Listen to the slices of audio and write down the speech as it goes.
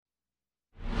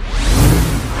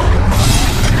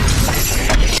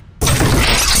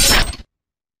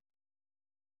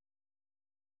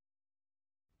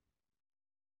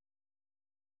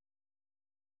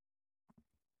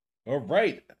All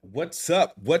right. What's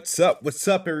up? What's up? What's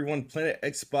up, everyone? Planet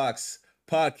Xbox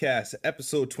podcast,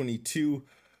 episode 22.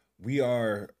 We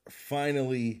are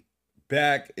finally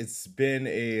back. It's been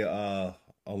a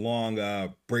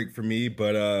long break for me,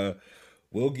 but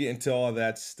we'll get into all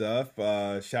that stuff.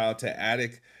 Shout out to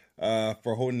Attic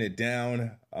for holding it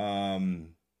down on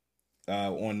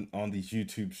these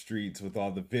YouTube streets with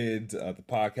all the vids, the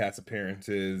podcast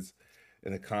appearances,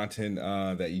 and the content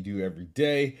that you do every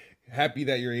day. Happy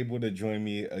that you're able to join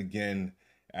me again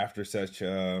after such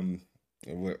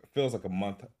what feels like a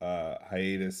month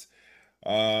hiatus.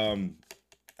 Um,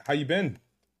 how you been?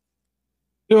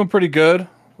 Doing pretty good.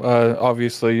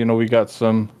 Obviously, we got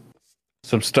some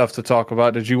stuff to talk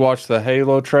about. Did you watch the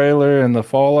Halo trailer and the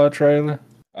Fallout trailer?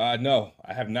 No,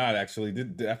 I have not actually.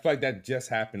 I feel like that just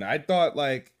happened. I thought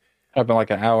like, Happened like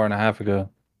an hour and a half ago.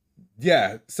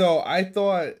 yeah. So I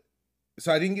thought,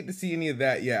 so I didn't get to see any of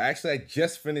that yet. Actually, I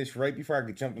just finished right before I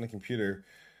could jump on the computer.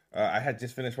 I had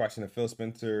just finished watching the Phil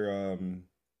Spencer,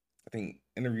 I think,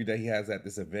 interview that he has at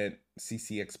this event,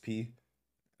 CCXP,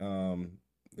 um,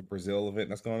 the Brazil event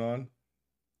that's going on.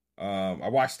 I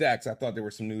watched that because I thought there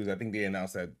was some news. I think they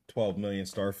announced that 12 million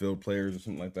Starfield players or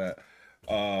something like that.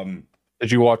 Um,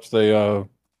 Did you watch the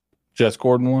Jess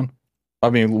Gordon one? I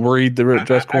mean, read the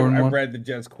Jess Gordon I one. read the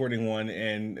Jets courting one,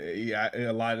 and yeah,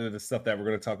 a lot of the stuff that we're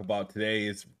going to talk about today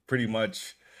is pretty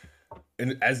much,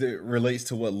 and as it relates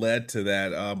to what led to that.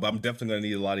 But I'm definitely going to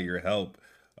need a lot of your help,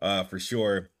 for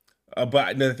sure.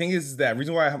 But the thing is that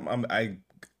reason why I'm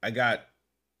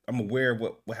aware of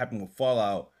what happened with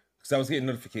Fallout because I was getting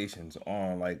notifications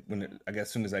on like I guess as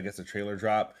soon as I guess the trailer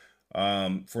dropped,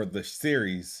 for the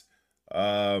series,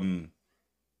 um,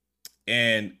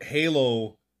 and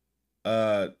Halo.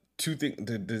 Uh, two things.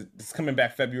 It's coming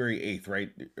back February 8th, right?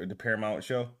 The Paramount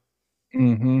show.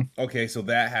 Mm-hmm. Okay, so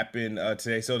that happened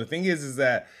today. So the thing is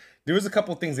that there was a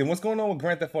couple of things. And what's going on with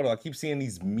Grand Theft Auto? I keep seeing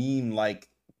these meme like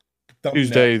thumbnails.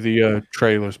 Tuesday, the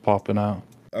trailer's popping out.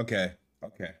 Okay,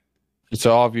 okay,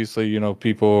 So obviously,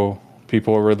 people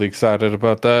are really excited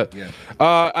about that. yeah.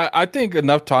 I think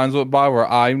enough times went by where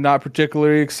I'm not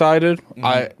particularly excited.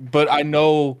 Hmm. But I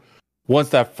know once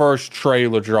that first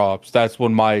trailer drops, that's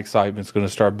when my excitement's going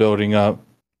to start building up.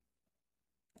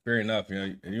 Fair enough.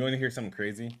 You want to hear something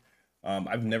crazy?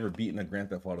 I've never beaten a Grand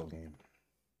Theft Auto game.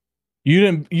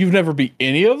 You've never beat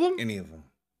any of them? Any of them.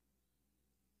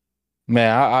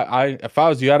 Man, if I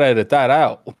was you, I'd edit that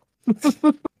out.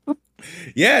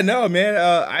 Yeah, no, man.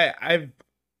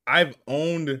 I've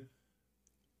owned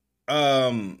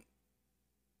um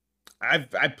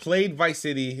I played Vice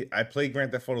City. I played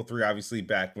Grand Theft Auto 3 obviously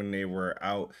back when they were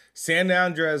out. San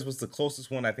Andreas was the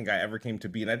closest one I think I ever came to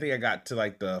beat. And I think I got to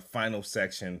like the final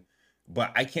section,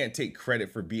 but I can't take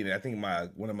credit for beating it. I think my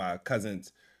one of my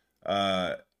cousins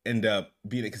uh end up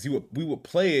beating it because we would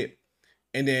play it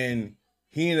and then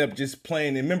he ended up just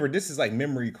playing. And remember, this is like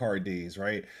memory card days,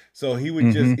 right? So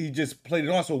Hmm. he just played it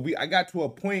on. So I got to a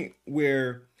point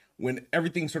where when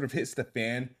everything sort of hits the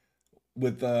fan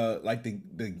with like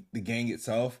the gang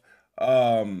itself,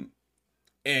 um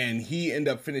and he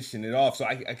ended up finishing it off, so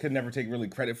I could never take really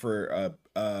credit for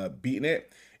beating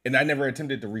it, and I never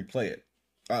attempted to replay it.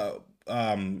 uh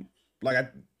like I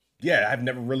Yeah, I've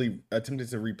never really attempted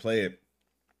to replay it.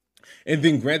 And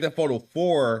then Grand Theft Auto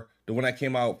 4, the one that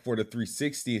came out for the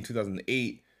 360 in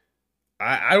 2008,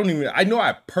 I don't even, I know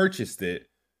I purchased it,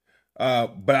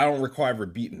 but I don't recall ever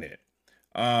beating it.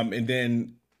 And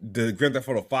then the Grand Theft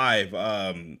Auto 5,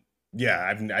 yeah,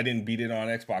 I didn't beat it on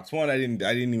Xbox One. I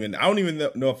don't even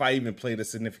know if I even played a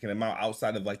significant amount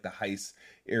outside of like the heist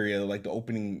area, like the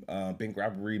opening bank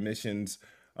robbery missions.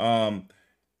 Um,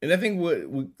 and I think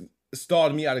what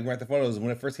stalled me out of Grand Theft Auto is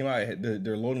when it first came out,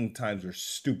 their loading times were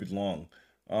stupid long.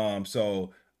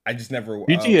 So I just never.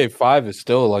 GTA 5 is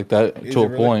still like that Is to it a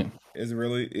really? point. Is it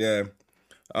really? Yeah.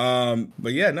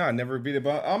 But yeah, no, I never beat it.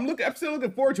 But I'm still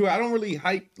looking forward to it. I don't really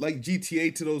hype like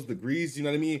GTA to those degrees. You know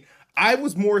what I mean? I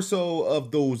was more so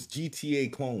of those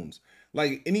GTA clones.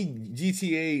 Like any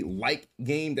GTA like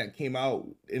game that came out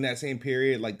in that same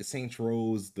period, like the Saints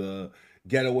Rows, the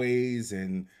Getaways,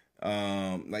 and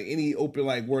like any open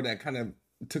like world that kind of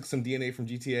took some DNA from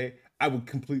GTA, I would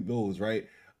complete those, right?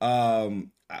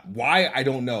 Why I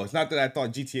don't know. It's not that I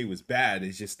thought GTA was bad.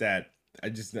 It's just that I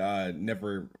just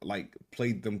never like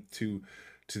played them to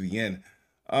the end.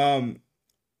 Um,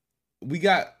 we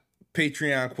got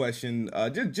Patreon question,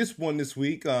 just one this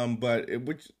week, but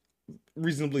which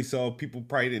reasonably so. People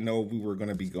probably didn't know we were going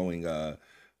to be going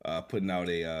putting out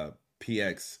a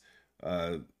PX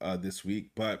this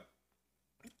week, but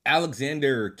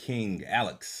Alexander King,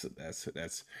 Alex,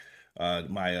 that's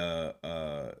my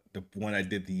the one I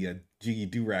did the Jiggy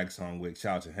Durag song with.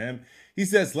 Shout out to him. He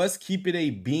says, "Let's keep it a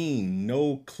bean,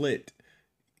 no clit.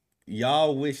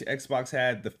 Y'all wish Xbox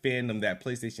had the fandom that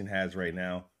PlayStation has right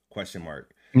now?" Question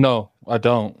mark. No, I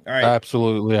don't. All right.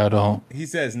 Absolutely, I don't. He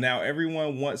says, "Now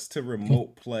everyone wants to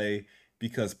remote play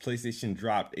because PlayStation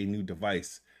dropped a new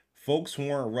device. Folks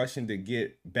weren't rushing to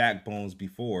get backbones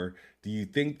before. Do you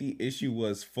think the issue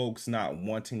was folks not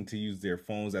wanting to use their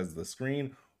phones as the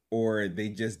screen, or they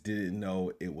just didn't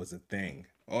know it was a thing?"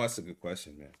 Oh, that's a good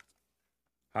question, man.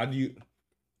 How do you?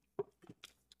 I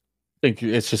think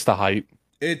it's just the hype.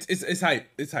 It's hype.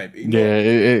 It's hype. You know.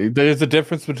 Yeah, there's a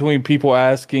difference between people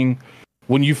asking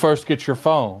when you first get your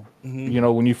phone. Mhm. You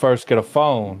know, when you first get a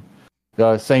phone,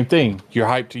 same thing. You're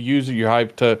hyped to use it. You're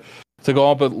hyped to go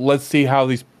on. But let's see how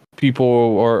these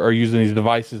people are using these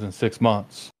devices in 6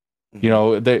 months. Mhm. You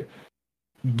know, they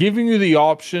giving you the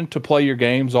option to play your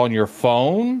games on your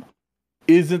phone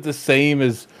isn't the same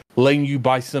as letting you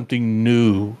buy something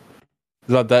new.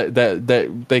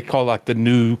 That they call like the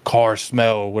new car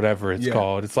smell or whatever it's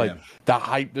called. It's like the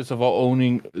hypeness of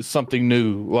owning something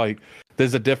new. Like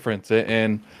there's a difference,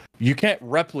 and you can't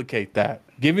replicate that.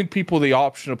 Giving people the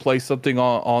option to play something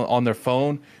on their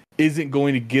phone isn't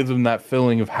going to give them that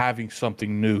feeling of having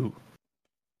something new.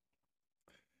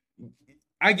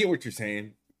 I get what you're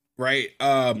saying, right?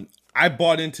 I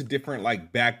bought into different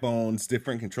like backbones,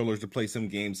 different controllers to play some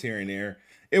games here and there.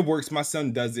 It works. My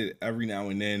son does it every now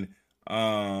and then.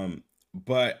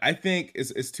 But I think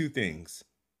it's two things.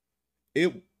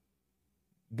 It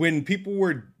When people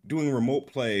were doing remote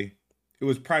play, it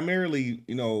was primarily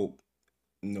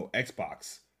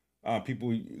Xbox.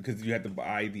 People, because you had to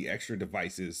buy the extra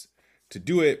devices to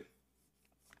do it,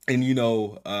 and when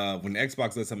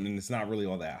Xbox does something, it's not really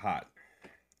all that hot.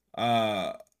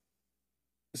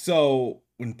 So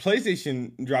when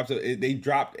PlayStation drops it, they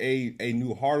dropped a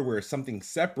new hardware, something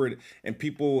separate, and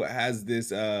people has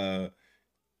this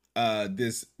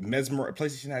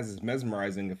PlayStation has this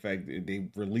mesmerizing effect. They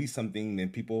release something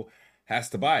and people has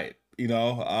to buy it,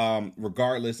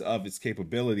 regardless of its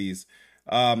capabilities.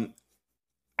 Um,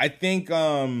 I think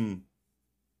the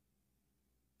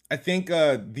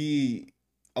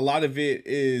a lot of it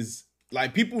is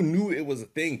like people knew it was a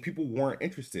thing. People weren't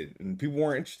interested, and people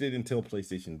weren't interested until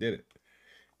PlayStation did it.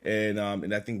 And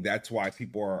I think that's why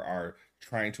people are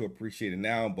trying to appreciate it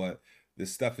now. But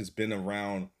this stuff has been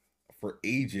around for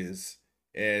ages,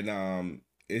 and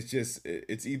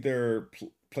it's either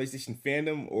PlayStation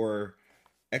fandom or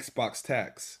Xbox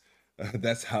tax.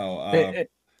 That's how.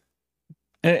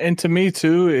 And to me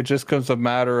too, it just comes a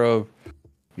matter of,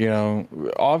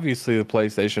 obviously the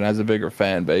PlayStation has a bigger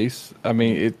fan base. I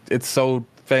mean, it's so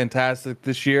fantastic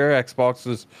this year. Xbox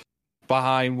is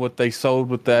behind what they sold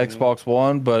with the Xbox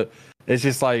One, but it's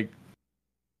just like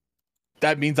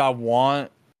that means I want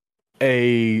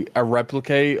a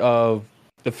replicate of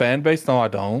the fan base. No, I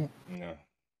don't.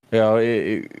 Yeah.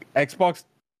 Xbox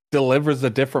delivers a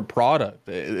different product.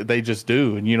 They just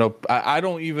do, and I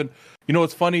don't even.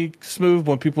 It's funny, Smooth,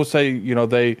 when people say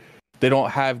they don't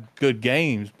have good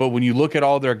games, but when you look at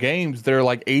all their games, they're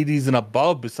like 80s and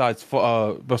above. Besides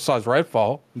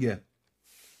Redfall, yeah.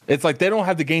 It's like they don't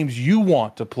have the games you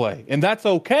want to play, and that's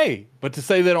okay. But to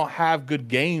say they don't have good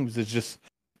games is just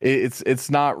it's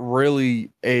not really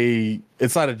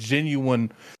it's not a genuine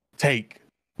take.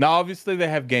 Now, obviously, they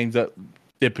have games that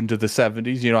dip into the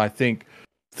 70s. I think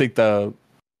the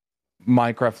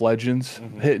Minecraft Legends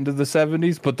hit into the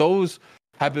 70s, but those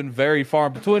have been very far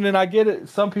in between. And I get it.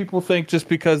 Some people think just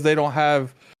because they don't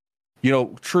have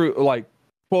true, like,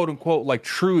 quote unquote, like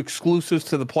true exclusives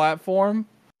to the platform,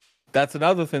 that's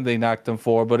another thing they knocked them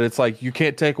for. But it's like you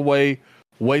can't take away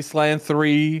Wasteland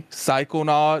 3,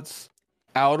 Psychonauts,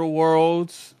 Outer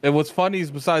Worlds. And what's funny is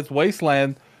besides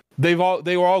Wasteland, they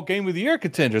were all Game of the Year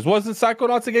contenders. Wasn't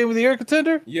Psychonauts a Game of the Year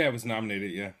contender? Yeah, it was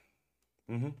nominated. Yeah.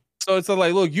 Mm-hmm. So it's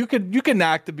like, look, you can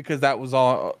knock it because that was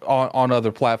on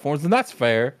other platforms, and that's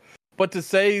fair. But to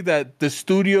say that the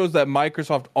studios that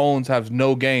Microsoft owns have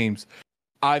no games,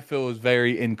 I feel is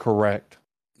very incorrect.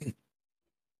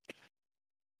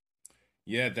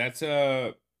 Yeah, that's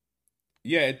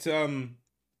it's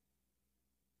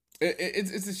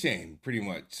it's a shame, pretty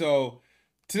much. So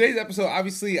today's episode,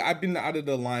 obviously, I've been out of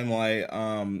the limelight,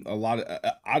 a lot of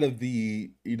out of the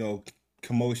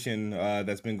commotion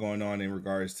that's been going on in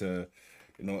regards to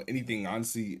anything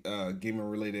honestly gaming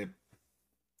related.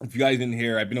 If you guys didn't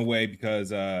hear, I've been away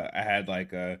because I had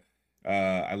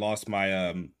I lost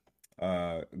my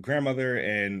grandmother,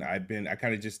 and I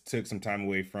kind of just took some time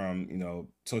away from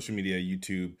social media,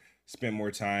 YouTube, spent more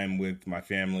time with my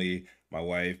family, my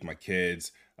wife, my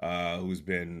kids, who's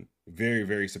been very,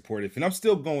 very supportive, and I'm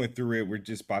still going through it. We're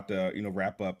just about to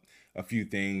wrap up a few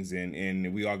things,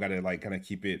 and we all got to like kind of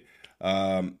keep it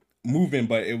moving.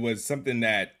 But it was something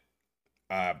that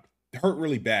uh, hurt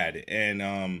really bad,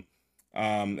 and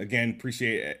again,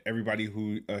 appreciate everybody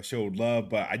who showed love,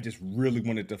 but I just really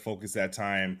wanted to focus that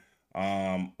time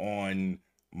on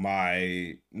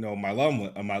my my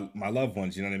loved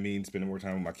ones, you know what I mean, spending more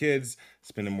time with my kids,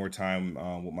 spending more time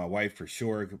with my wife for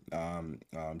sure.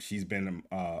 She's been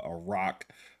a rock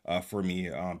for me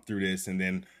through this, and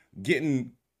then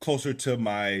getting closer to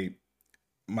my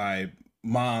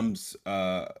mom's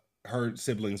her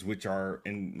siblings, which are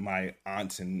in my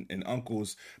aunts and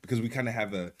uncles, because we kind of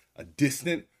have a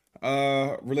distant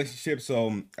relationship.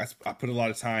 So I put a lot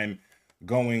of time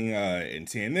going and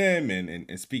seeing them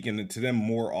and speaking to them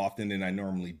more often than I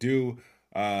normally do.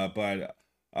 But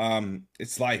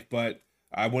it's life. But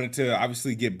I wanted to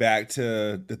obviously get back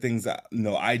to the things that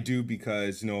I do,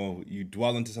 because you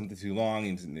dwell into something too long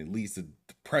and it leads to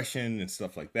depression and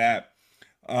stuff like that.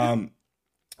 I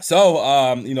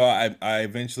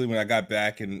eventually, when I got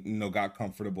back and got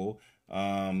comfortable,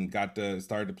 got to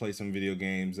started to play some video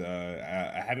games.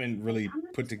 I haven't really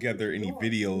put together any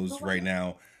videos right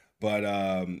now, but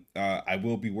I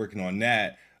will be working on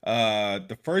that.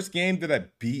 The first game that I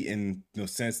beat in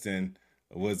since then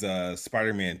was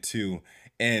Spider-Man 2.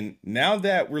 And now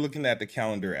that we're looking at the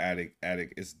calendar, addict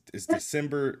is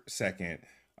December 2nd.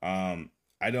 I'm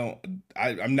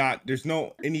not, there's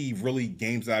no any really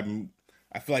games I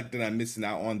feel like that I'm missing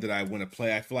out on that I want to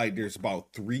play. I feel like there's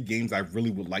about 3 games I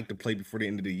really would like to play before the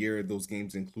end of the year. Those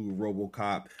games include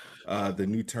RoboCop, the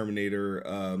new Terminator,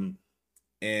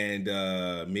 and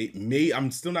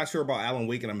I'm still not sure about Alan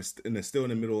Wake, and still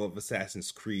in the middle of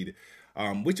Assassin's Creed,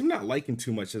 which I'm not liking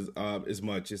too much as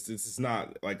much. It's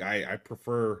not like I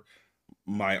prefer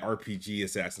my RPG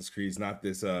Assassin's Creed. It's not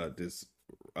this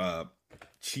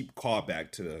cheap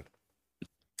callback to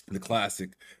the classic.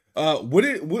 What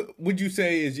would you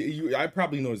say is you? I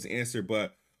probably know this answer,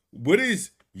 but what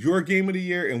is your game of the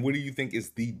year, and what do you think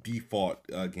is the default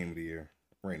game of the year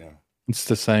right now? It's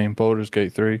the same. Baldur's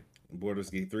Gate 3. Baldur's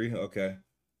Gate 3. Okay.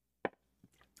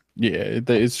 Yeah,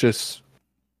 it's just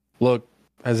look.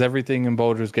 Has everything in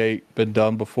Baldur's Gate been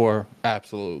done before?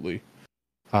 Absolutely.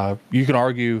 You can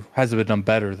argue, has it been done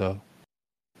better though?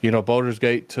 Baldur's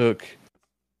Gate took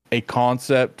a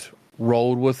concept,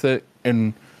 rolled with it,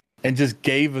 and just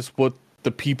gave us what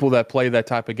the people that play that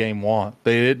type of game want.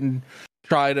 They didn't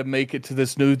try to make it to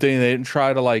this new thing. They didn't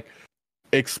try to like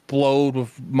explode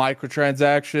with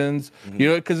microtransactions,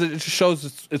 because it just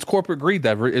shows it's corporate greed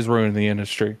that is ruining the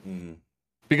industry. Mm-hmm.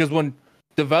 Because when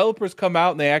developers come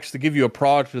out and they actually give you a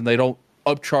product and they don't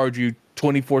upcharge you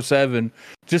 24/7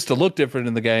 just to look different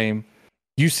in the game,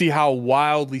 you see how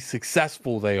wildly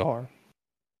successful they are.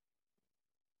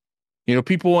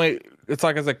 People ain't. It's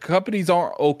like, as a companies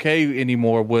aren't okay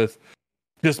anymore with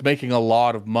just making a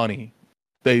lot of money.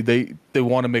 They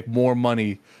want to make more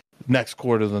money next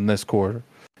quarter than this quarter.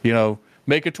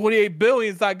 Making 28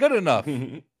 billion is not good enough.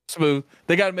 Smooth.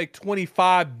 They got to make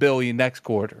 25 billion next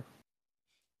quarter.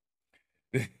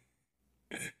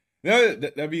 No,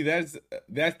 I mean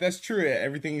that's true.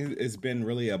 Everything has been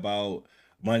really about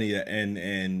money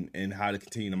and how to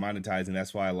continue to monetize, and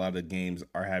that's why a lot of games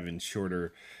are having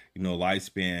shorter,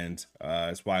 lifespans.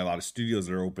 That's why a lot of studios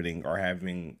that are opening are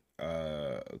having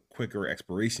quicker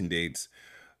expiration dates.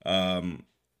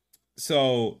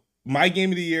 So my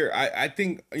game of the year, I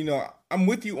think I'm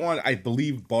with you on. I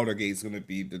believe Baldur's Gate is going to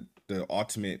be the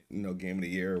ultimate game of the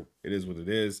year. It is what it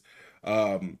is.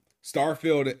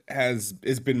 Starfield has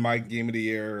been my game of the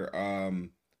year.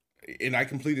 And I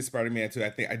completed Spider-Man 2.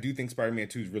 I do think Spider-Man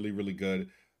 2 is really, really good.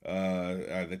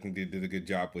 I think they did a good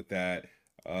job with that.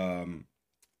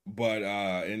 But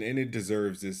and it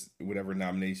deserves this whatever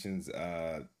nominations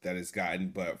that it's gotten.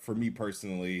 But for me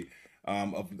personally,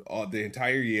 of all the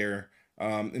entire year,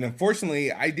 and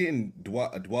unfortunately, I didn't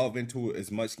delve into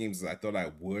as much games as I thought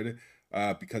I would,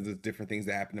 because of different things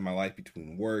that happened in my life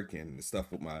between work and the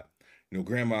stuff with my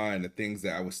grandma, and the things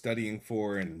that I was studying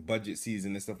for, and budget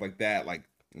season and stuff like that. Like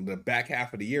the back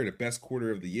half of the year, the best quarter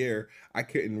of the year, I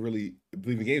couldn't really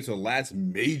believe in games. So the last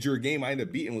major game I ended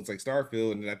up beating was like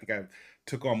Starfield, and then I think I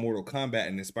took on Mortal Kombat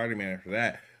and then Spider-Man after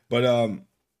that. But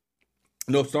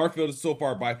no, Starfield is so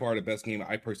far by far the best game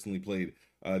I personally played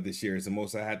this year. It's the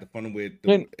most I had the fun with.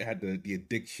 It had the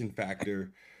addiction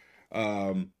factor.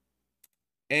 And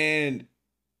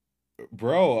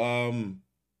bro,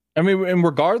 I mean, and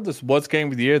regardless of what's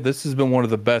game of the year, this has been one of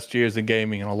the best years in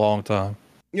gaming in a long time.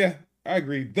 Yeah, I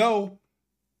agree. Though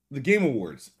the Game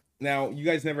Awards. Now, you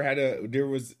guys never had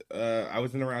I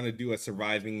wasn't around to do a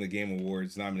surviving the Game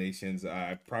Awards nominations.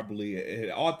 I probably,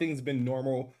 all things been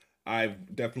normal, I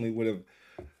definitely would have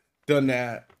done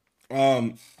that.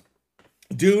 Um,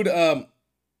 dude,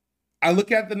 I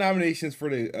look at the nominations for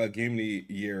the Game of the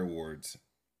Year awards,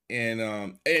 and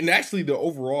actually the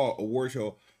overall award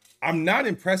show. I'm not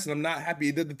impressed, and I'm not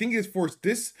happy. The thing is, for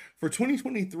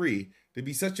 2023 to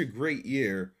be such a great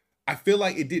year, I feel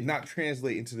like it did not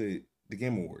translate into the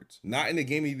Game Awards, not in the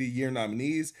Game of the Year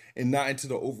nominees, and not into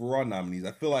the overall nominees.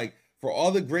 I feel like for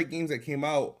all the great games that came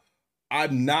out,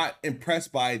 I'm not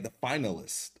impressed by the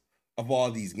finalists of all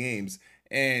these games.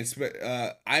 And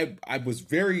I was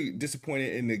very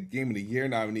disappointed in the Game of the Year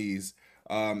nominees.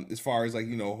 As far as like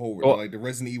whole Well, like the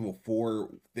Resident Evil 4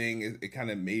 thing, it kind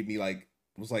of made me like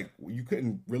was like you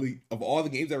couldn't really of all the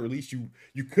games that released you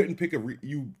couldn't pick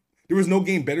you there was no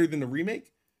game better than the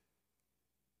remake.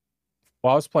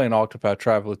 I was playing Octopath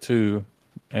Traveler 2,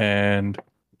 and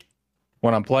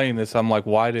when I'm playing this, I'm like,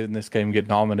 why didn't this game get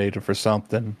nominated for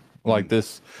something like Mm.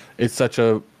 this? It's such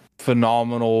a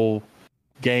phenomenal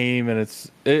game, and it's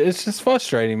just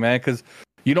frustrating, man. Because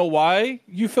you know why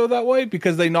you feel that way?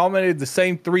 Because they nominated the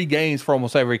same three games for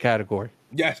almost every category.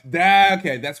 Yes,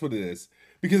 okay, that's what it is.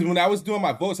 Because when I was doing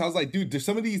my votes, I was like, dude, there's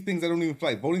some of these things I don't even feel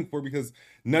like voting for because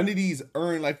none of these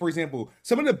earn, like, for example,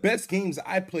 some of the best games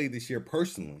I played this year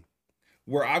personally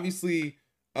were obviously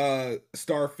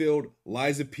Starfield,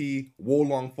 Liza P,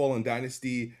 Wolong Fallen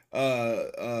Dynasty.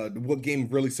 What game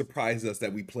really surprised us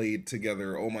that we played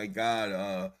together? Oh my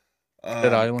god,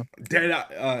 Dead Island.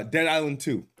 Dead Island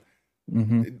 2.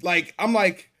 Mm-hmm. Like I'm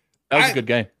like That was a good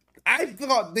game. I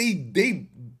thought they did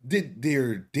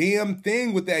their damn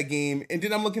thing with that game, and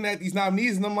then I'm looking at these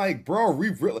nominees, and I'm like, bro, we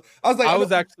really. I was like, I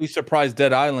was actually surprised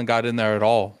Dead Island got in there at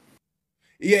all.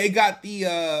 yeah, it got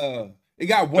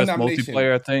one Best nomination.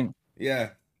 multiplayer, I think, Yeah,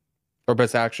 or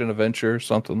best action adventure,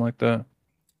 something like that.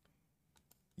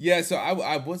 yeah. So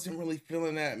I wasn't really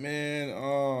feeling that, man.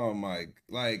 Oh my,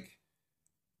 like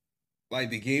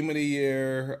the game of the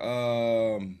year,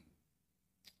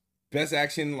 best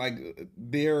action, like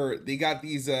they got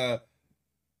these.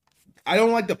 I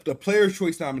don't like the player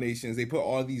choice nominations. They put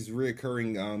all these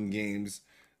reoccurring games.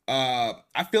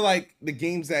 I feel like the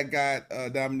games that got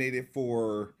nominated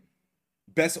for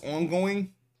best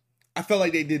ongoing, I felt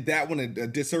like they did that one a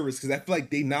disservice because I feel like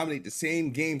they nominate the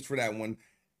same games for that one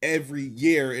every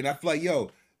year, and I feel like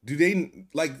do they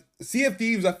like Sea of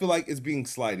Thieves? I feel like is being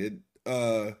slighted.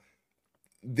 I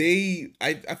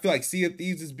feel like Sea of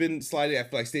Thieves has been slighted. I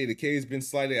feel like State of Decay has been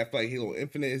slighted. I feel like Halo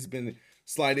Infinite has been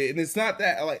slighted. And it's not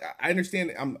that like I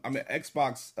understand I'm an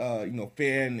Xbox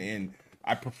fan and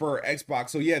I prefer Xbox.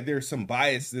 So yeah, there's some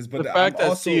biases, The but I'm fact that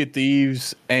also Sea of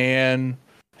Thieves and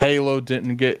Halo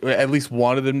didn't get, at least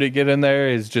one of them to get in there,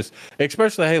 is just,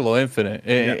 especially Halo Infinite.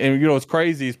 yeah. And you know what's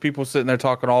crazy is people sitting there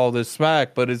talking all this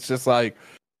smack, but it's just like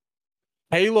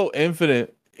Halo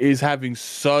Infinite is having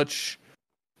such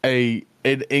an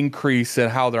increase in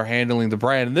how they're handling the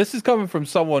brand, and this is coming from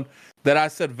someone that I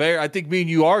think me and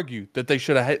you argued that they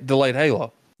should have delayed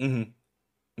Halo. Mm-hmm.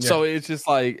 Yeah. So it's just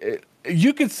like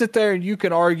you can sit there and you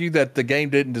can argue that the game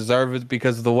didn't deserve it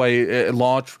because of the way it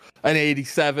launched an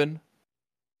 87.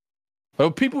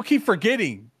 But people keep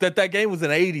forgetting that game was an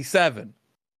 87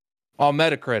 on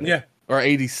Metacritic, Yeah. or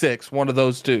 86, one of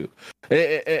those two.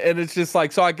 And it's just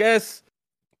like, so I guess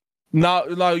now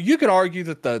you can argue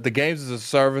that the games as a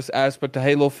service aspect of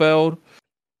Halo failed,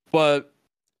 but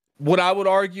what I would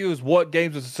argue is what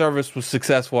games as a service was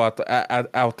successful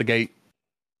out the gate.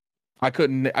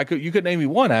 You could name me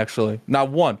one, actually.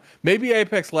 Not one. Maybe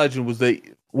Apex Legend was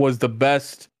the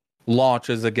best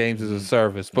launch as a games as a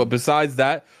service. But besides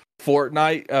that,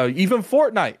 Fortnite, even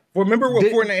Fortnite. Well, remember what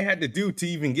Fortnite had to do to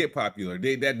even get popular?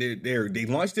 They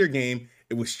launched their game.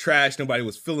 It was trash. Nobody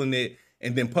was feeling it.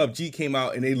 And then PUBG came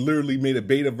out, and they literally made a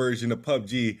beta version of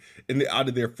PUBG out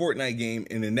of their Fortnite game,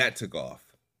 and then that took off.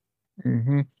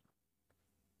 Mm-hmm.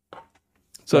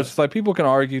 So it's just like people can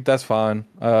argue. That's fine.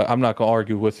 I'm not gonna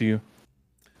argue with you.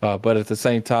 But at the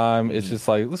same time, it's just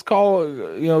like let's call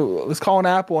an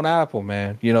apple,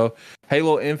 man.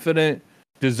 Halo Infinite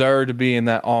deserved to be in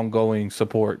that ongoing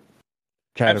support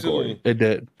category. Absolutely. It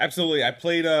did. Absolutely. I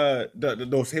played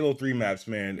those Halo 3 maps,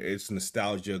 man. It's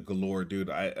nostalgia galore, dude.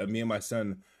 Me and my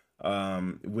son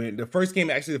when the first game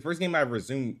I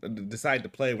decided to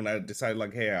play when I decided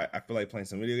like, hey, I feel like playing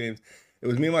some video games. It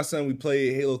was me and my son. We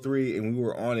played Halo 3 and we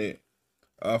were on it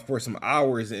for some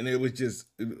hours, and it was just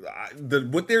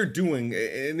what they're doing,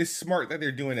 and it's smart that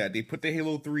they're doing that. They put the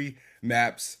Halo 3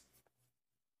 maps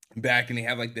back, and they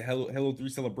have like the Halo 3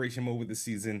 celebration mode with the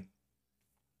season.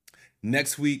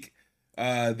 Next week,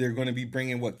 they're going to be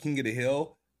bringing King of the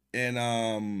Hill and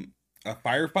a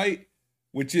firefight,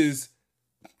 which is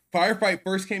firefight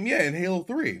first came in Halo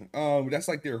 3. That's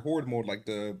like their horde mode, like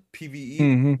the PvE.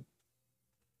 Mm-hmm.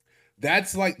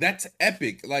 that's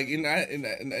epic. Like,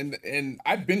 and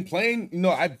I've been playing. You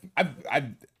know, I've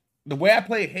the way I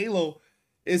play Halo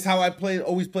is how I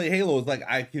always play Halo. It's like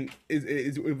I can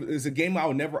it's a game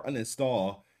I'll never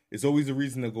uninstall. It's always a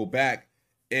reason to go back,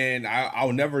 and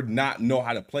I'll never not know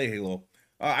how to play Halo.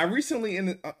 I recently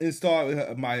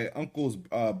installed my uncle's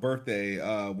birthday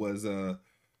was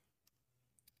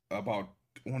about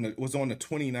was on the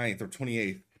 29th or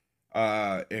 28th.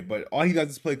 But all he does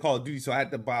is play Call of Duty, so I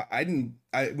had to buy.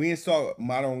 We installed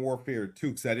Modern Warfare 2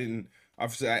 because I didn't.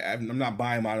 Obviously, I'm not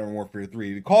buying Modern Warfare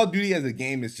 3. The Call of Duty as a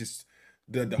game is just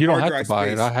the You don't hard have to drive buy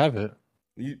it. space. I have it.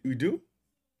 You do?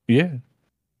 Yeah.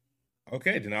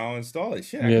 Okay, then I'll install it.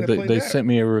 Shit, I Yeah, could have played they that. sent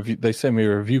me a review. They sent me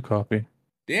a review copy.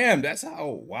 Damn, that's how.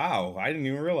 Wow, I didn't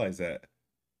even realize that.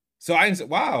 So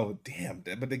wow, damn.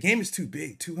 But the game is too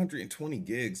big, 220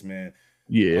 gigs, man.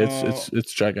 Yeah, Uh,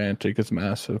 it's gigantic. It's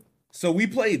massive. So we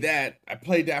played that. I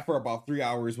played that for about 3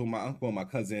 hours with my uncle and my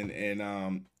cousin,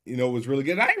 and you know, it was really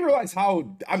good. And I didn't realize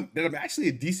that I'm actually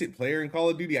a decent player in Call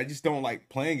of Duty. I just don't like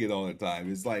playing it all the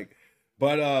time. It's like,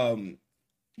 but and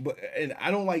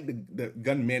I don't like the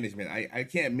gun management. I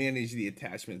can't manage the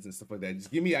attachments and stuff like that.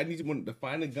 Just give me. I need to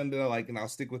find a gun that I like, and I'll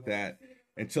stick with that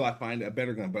until I find a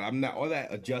better gun. But I'm not all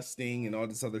that adjusting and all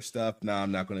this other stuff. No,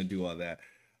 I'm not going to do all that.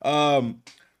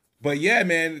 But yeah,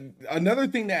 man, another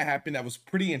thing that happened that was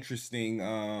pretty interesting,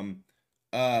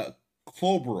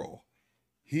 Clobro,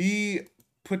 he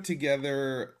put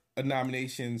together a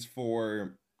nominations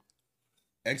for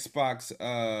Xbox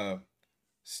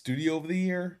Studio of the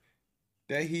Year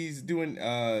that he's doing,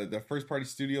 the first party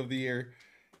studio of the year.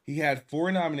 He had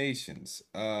 4 nominations.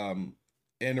 And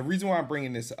the reason why I'm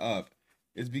bringing this up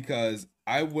is because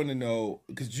I want to know,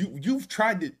 because you've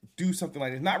tried to do something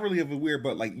like this, not really of a weird,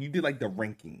 but like you did like the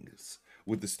rankings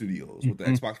with the studios, with the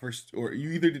Mhm. Xbox first, or you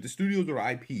either did the studios or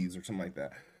IPs or something like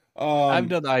that. I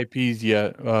haven't Um, done the IPs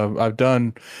yet.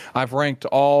 I've ranked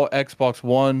all Xbox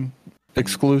One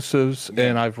exclusives, yeah,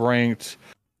 and I've ranked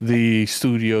the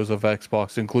studios of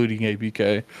Xbox, including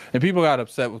ABK. And people got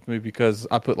upset with me because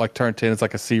I put like Turn 10 as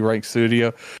like a C rank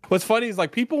studio. What's funny is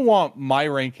like people want my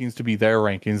rankings to be their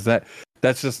rankings.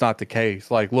 That's just not the case.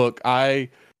 Like, look, I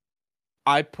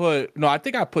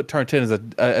think I put Turn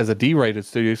 10 as a D rated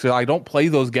studio, so I don't play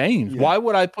those games. yeah, Why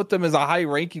would I put them as a high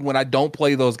ranking when I don't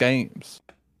play those games?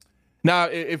 Now,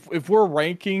 if we're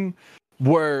ranking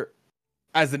where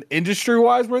as an industry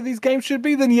wise where these games should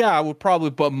be, then yeah, I would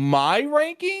probably. But my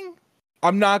ranking,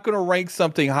 I'm not going to rank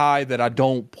something high that I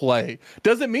don't play.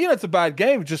 Doesn't mean it's a bad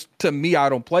game. Just to me, I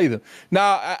don't play them.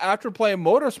 Now, after playing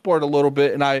Motorsport a little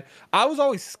bit, and I was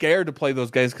always scared to play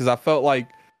those games because I felt like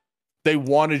they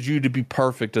wanted you to be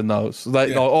perfect in those. Like,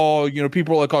 yeah, oh,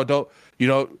 people are like, oh, don't,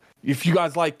 if you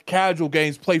guys like casual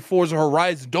games, play Forza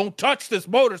Horizon. Don't touch this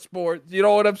Motorsport. You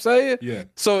know what I'm saying? yeah.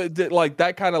 So like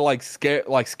that kind of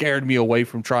scared me away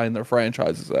from trying their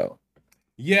franchises out.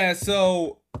 Yeah,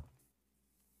 so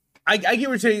I get what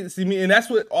you're saying. See me, and that's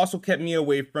what also kept me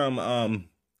away from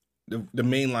the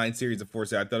mainline series of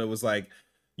Forza. I thought it was like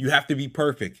you have to be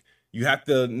perfect. You have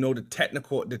to know the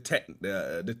technical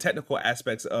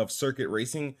aspects of circuit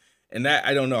racing, and that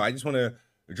I don't know. I just want to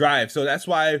drive. So that's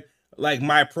why like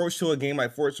my approach to a game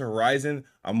like Forza Horizon,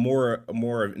 I'm more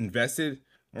invested.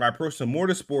 My approach to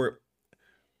Motorsport,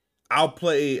 I'll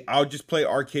just play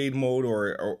arcade mode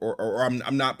or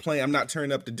I'm not playing. I'm not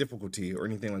turning up the difficulty or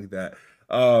anything like that.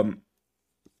 Or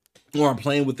I'm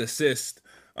playing with assist.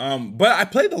 But I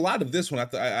played a lot of this one.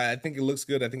 I think it looks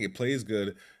good. I think it plays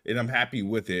good, and I'm happy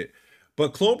with it.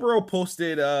 But Clobro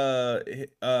posted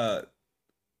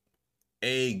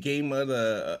a game of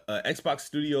the Xbox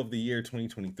Studio of the Year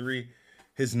 2023.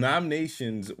 His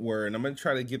nominations were, and I'm gonna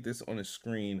try to get this on the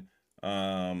screen.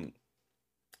 I'm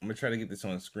gonna try to get this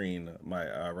on the screen,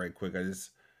 right quick. I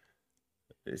just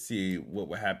let's see what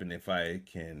would happen if I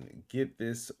can get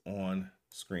this on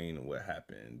screen. What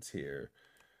happens here?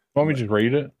 Want me to But just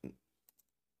read it?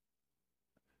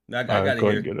 now I got it Go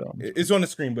ahead and here. get it on. It's on the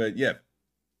screen, but yeah.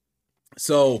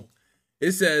 So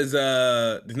it says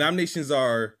the nominations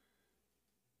are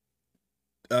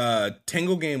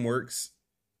Tango Gameworks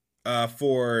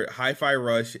for Hi-Fi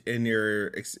Rush and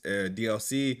their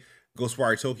DLC,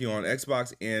 Ghostwire Tokyo on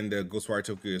Xbox, and Ghostwire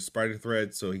Tokyo Spider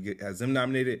Thread. So has them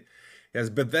nominated. He has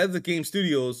Bethesda Game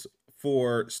Studios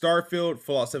for Starfield,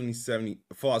 Fallout 77,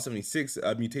 Fallout 76,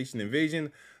 Mutation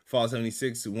Invasion, Fallout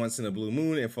 76, Once in a Blue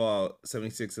Moon, and Fallout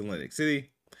 76 Atlantic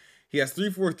City. He has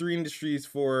 343 Industries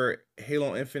for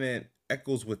Halo Infinite,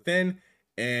 Echoes Within,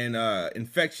 and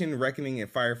Infection, Reckoning,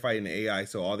 and Firefighting AI.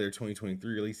 So all their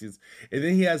 2023 releases. And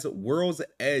then he has World's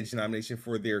Edge nomination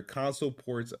for their console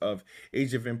ports of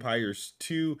Age of Empires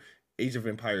 2, Age of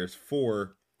Empires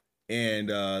 4, and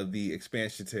the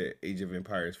expansion to Age of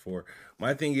Empires 4.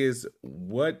 My thing is,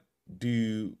 what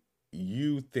do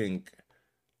you think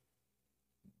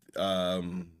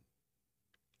um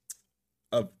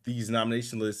of these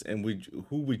nomination lists, and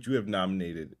who would you have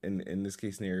nominated in this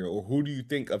case scenario, or who do you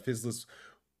think of his list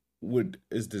would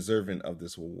is deserving of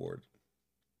this award?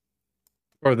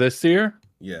 For this year,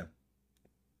 Yeah.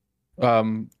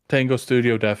 Tango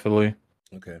Studio definitely.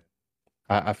 Okay.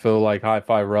 I feel like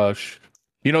Hi-Fi Rush.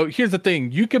 You know, here's the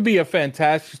thing: you can be a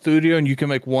fantastic studio and you can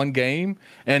make one game,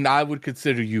 and I would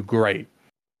consider you great.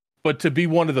 But to be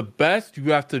one of the best,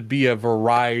 you have to be a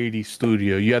variety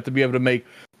studio. You have to be able to make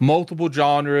multiple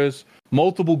genres,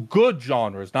 multiple good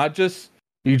genres, not just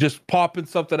you just popping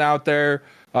something out there.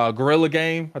 Guerrilla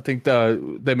Game, I think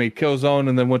they made Killzone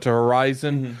and then went to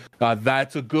Horizon.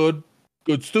 That's a good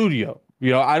studio.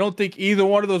 You know, I don't think either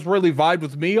one of those really vibe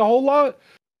with me a whole lot,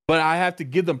 but I have to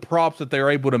give them props that they're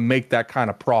able to make that kind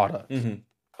of product. You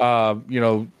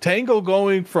know, Tango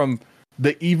going from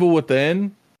the Evil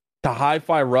Within to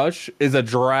Hi-Fi Rush is a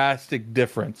drastic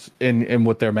difference in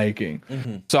what they're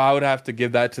making. So I would have to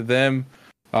give that to them.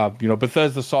 You know,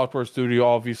 Bethesda Software Studio,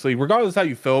 obviously, regardless how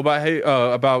you feel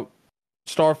about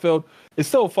Starfield, it's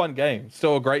still a fun game,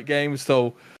 still a great game,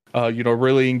 still you know,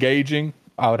 really engaging.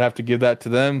 I would have to give that to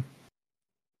them.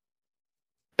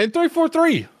 And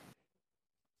 343,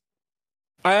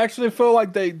 I actually feel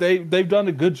like they've done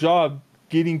a good job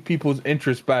getting people's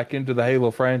interest back into the Halo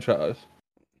franchise.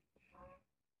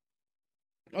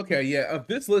 Okay, yeah. Of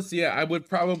this list, yeah, I would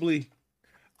probably.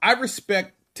 I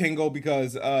respect Tango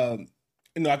because I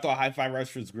thought Hi-Fi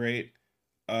Rush was great.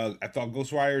 I thought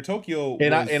Ghostwire Tokyo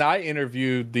was. And I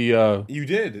interviewed You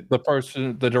did. the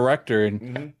person, the director,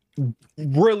 and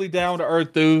Mm-hmm. really down to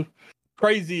earth dude.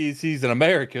 Crazy is he's an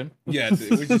American. Yeah,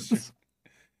 which is.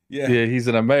 Yeah. Yeah, he's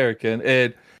an American,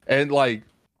 and like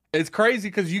it's crazy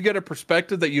because you get a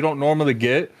perspective that you don't normally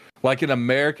get, like an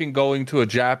American going to a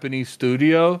Japanese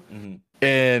studio,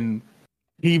 and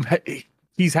he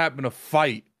he's having to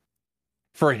fight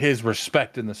for his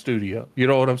respect in the studio. You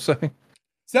know what I'm saying?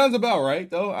 Sounds about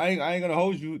right, though. I ain't gonna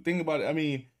hold you. Think about it. I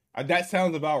mean, that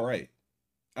sounds about right.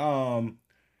 Um,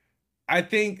 I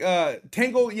think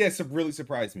Tango, yes, really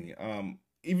surprised me.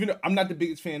 Even I'm not the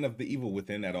biggest fan of the Evil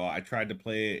Within at all. I tried to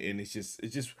play it, and it's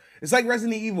like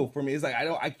Resident Evil for me. It's like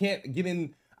I can't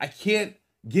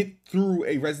get through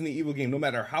a Resident Evil game, no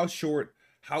matter how short,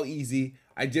 how easy.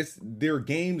 Their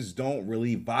games don't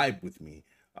really vibe with me.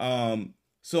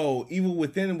 So Evil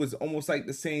Within was almost like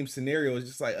the same scenario. It's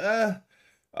just like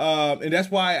and that's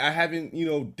why I haven't,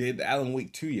 did Alan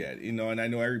Wake 2 yet, and I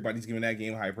know everybody's giving that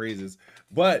game high praises.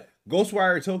 But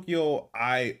Ghostwire Tokyo,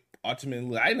 I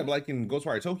end up liking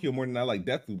Ghostwire Tokyo more than I like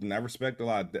Deathloop, and I respect a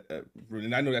lot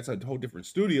and I know that's a whole different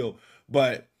studio,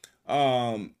 but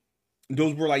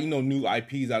those were like, new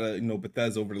IPs out of,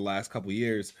 Bethesda over the last couple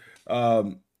years.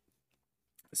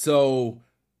 So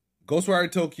Ghostwire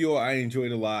Tokyo, I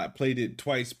enjoyed a lot. Played it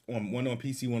twice, one on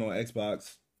PC, one on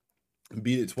Xbox.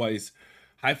 Beat it twice.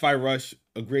 Hi-Fi Rush,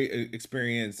 a great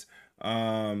experience.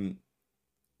 And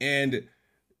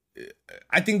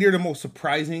I think they're the most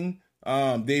surprising.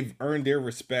 They've earned their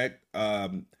respect.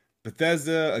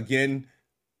 Bethesda, again,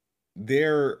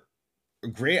 they're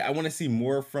great. I want to see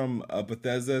more from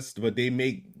Bethesda, but they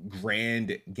make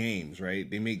grand games, right?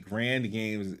 They make grand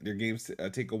games. Their games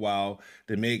take a while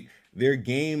to make. Their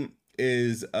game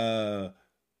is my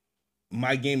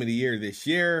game of the year this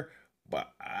year.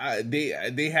 But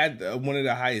they had one of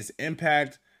the highest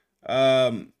impact.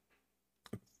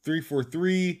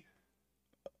 343.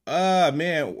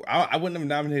 Man, I wouldn't have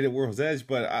nominated World's Edge,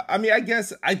 but I mean, I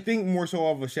guess I think more so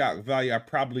of a shock value, I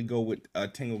probably go with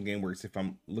Tango Gameworks if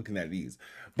I'm looking at these.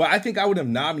 But I think I would have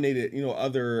nominated,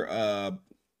 other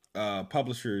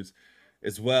publishers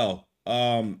as well.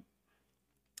 I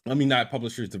mean, not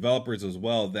publishers, developers as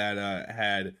well that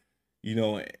had, you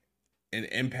know, an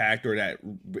impact or that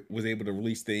was able to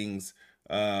release things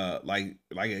like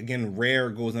again, Rare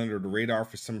goes under the radar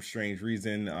for some strange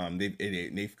reason.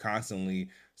 They've constantly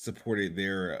supported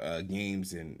their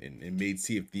games and made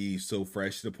Sea of Thieves so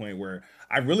fresh to the point where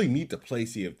I really need to play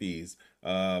Sea of Thieves.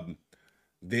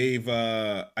 They've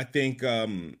I think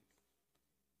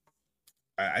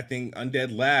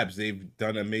Undead Labs, they've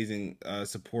done amazing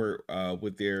support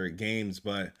with their games,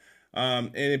 but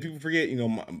and if people forget,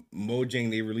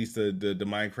 Mojang, they released the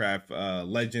Minecraft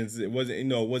Legends. It wasn't,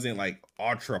 it wasn't like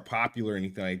ultra popular or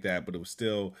anything like that, but it was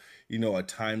still, a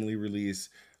timely release.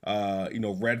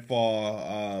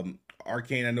 Redfall,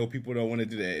 Arcane, I know people don't want to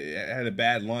do that. It had a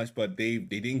bad launch, but they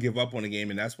didn't give up on the game,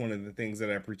 and that's one of the things that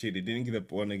I appreciate. They didn't give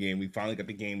up on the game. We finally got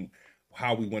the game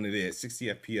how we wanted it, 60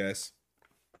 FPS.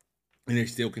 and they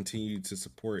still continue to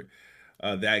support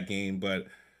that game. But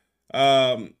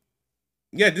um,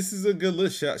 yeah, this is a good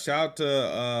list. Shout out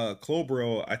to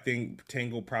Clobro. I think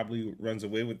Tango probably runs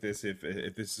away with this if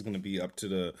this is going to be up to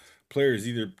the players.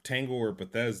 Either Tango or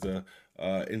Bethesda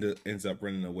ends up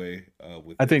running away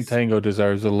with I think this. Tango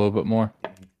deserves it a little bit more.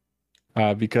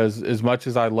 Because as much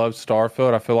as I love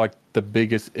Starfield, I feel like the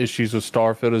biggest issues with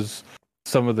Starfield is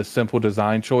some of the simple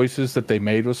design choices that they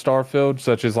made with Starfield,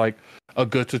 such as like a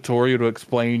good tutorial to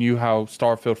explain you how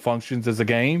Starfield functions as a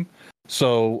game.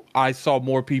 So I saw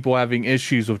more people having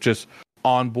issues with just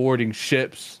onboarding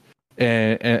ships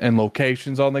and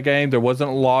locations on the game. There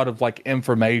wasn't a lot of like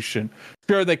information.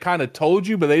 Sure, they kind of told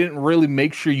you, but they didn't really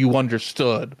make sure you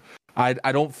understood. I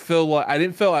don't feel like I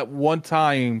didn't feel at one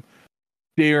time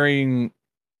during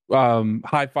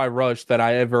Hi-Fi Rush that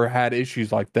I ever had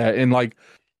issues like that. And like,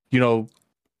 you know,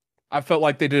 I felt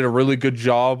like they did a really good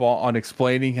job on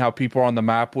explaining how people are on the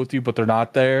map with you, but they're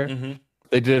not there. Mm-hmm.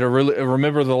 They did a really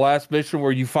remember the last mission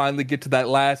where you finally get to that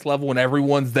last level and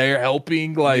everyone's there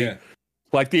helping, Yeah.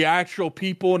 like the actual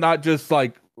people, not just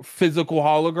like physical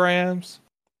holograms.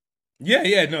 Yeah,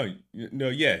 yeah, no,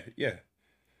 yeah, yeah.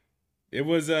 It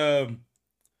was they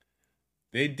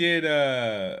did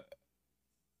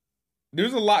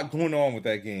there's a lot going on with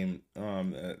that game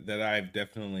that I've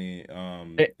definitely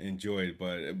It, enjoyed,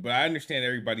 but I understand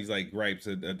everybody's like gripes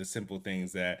of the simple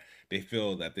things that they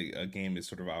feel that the game is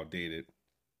sort of outdated.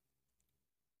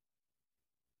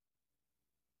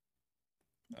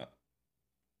 Uh,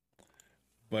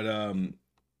 but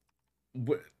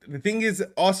what the thing is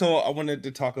also I wanted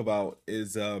to talk about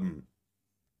is and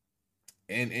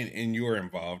you're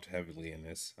involved heavily in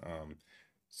this.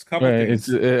 It's a couple it's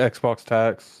things. Xbox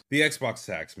tax. The Xbox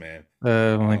tax, man.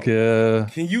 Oh my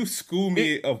god. Can you school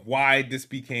me of why this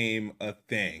became a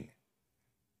thing?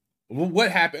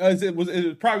 What happened? It was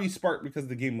probably sparked because of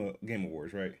the Game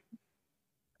Awards, right?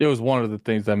 It was one of the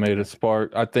things that made it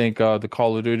spark. I think the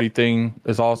Call of Duty thing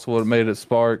is also what made it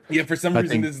spark. Yeah, for some I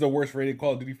reason think, this is the worst rated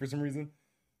Call of Duty for some reason.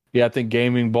 yeah, I think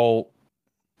Gaming Bolt,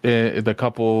 the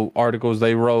couple articles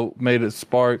they wrote made it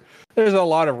spark. There's a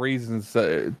lot of reasons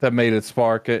that made it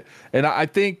spark it, and I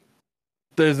think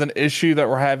there's an issue that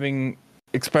we're having,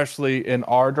 especially in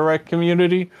our direct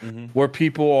community, Mm-hmm. where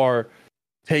people are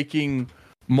taking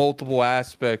multiple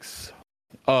aspects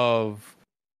of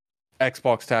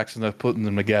Xbox tax and they're putting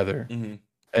them together. Mm-hmm.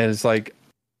 And it's like,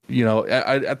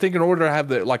 I think in order to have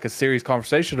like a serious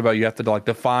conversation about it, you have to like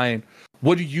define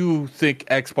what do you think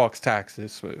Xbox tax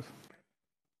is, Smooth?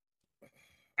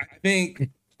 I think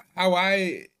how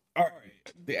I all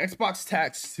right, the Xbox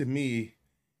tax to me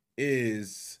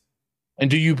is And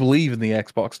do you believe in the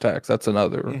Xbox tax? That's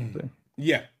another thing.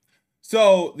 yeah.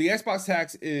 So the Xbox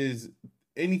tax is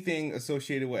anything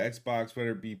associated with Xbox,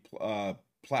 whether it be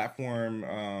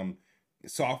platform,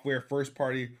 software, first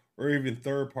party, or even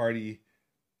third party,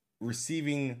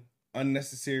 receiving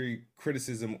unnecessary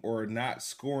criticism or not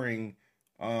scoring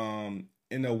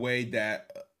in a way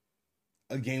that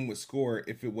a game would score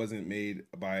if it wasn't made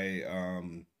by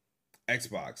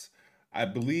Xbox. I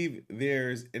believe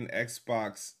there's an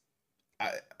Xbox.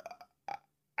 I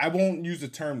I won't use the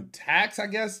term tax, I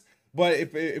guess, but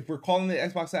if we're calling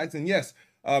it Xbox tax, then yes,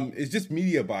 it's just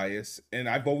media bias, and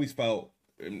I've always felt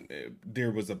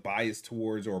there was a bias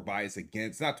towards or a bias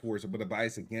against, not towards, but a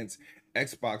bias against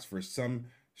Xbox for some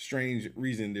strange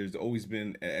reason. There's always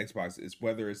been at Xbox. It's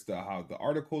whether it's the how the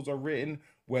articles are written,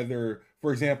 whether,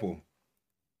 for example,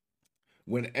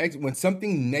 when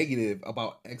something negative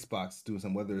about Xbox is doing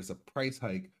something, whether it's a price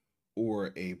hike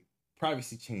or a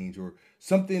privacy change or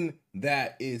something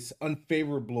that is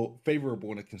favorable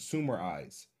in a consumer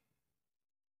eyes,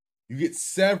 you get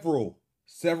several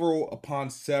upon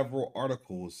several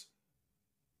articles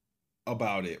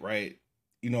about it, right?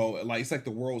 Like it's like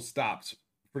the world stops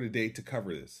for the day to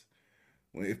cover this.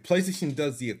 If PlayStation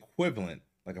does the equivalent,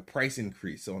 like a price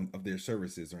increase of their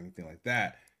services or anything like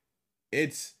that,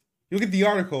 it's you'll get the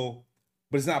article,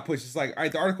 but it's not pushed. It's like, all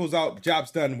right, the article's out, job's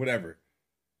done, whatever.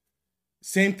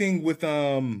 Same thing with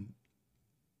uh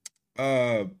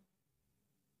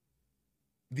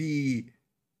the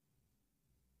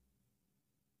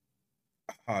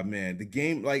oh man, the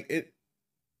game like it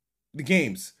the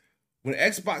games. When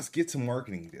Xbox gets a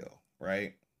marketing deal,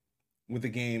 right? With the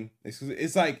game,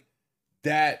 it's like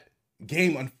that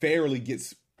game unfairly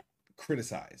gets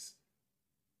criticized.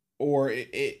 Or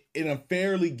it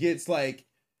unfairly gets like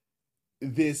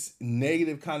this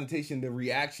negative connotation, the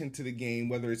reaction to the game,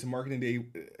 whether it's a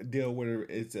deal, whether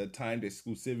it's a timed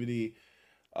exclusivity.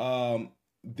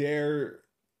 There,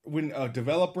 when a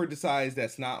developer decides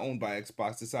that's not owned by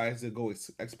Xbox, decides to go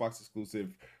Xbox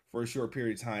exclusive for a short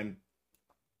period of time,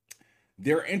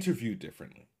 they're interviewed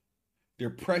differently. They're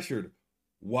pressured.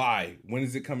 Why? When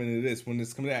is it coming to this? When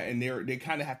is it coming to that? And they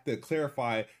kind of have to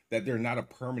clarify that they're not a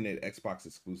permanent Xbox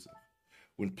exclusive.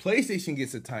 When PlayStation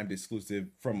gets a timed exclusive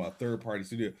from a third party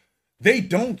studio, they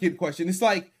don't get questioned. It's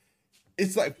like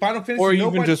Final Fantasy, or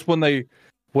even just when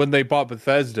they bought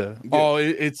Bethesda. Yeah. Oh,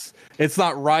 it's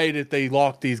not right if they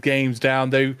lock these games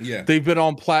down. They've been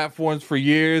on platforms for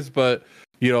years, but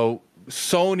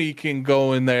Sony can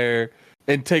go in there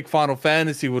and take Final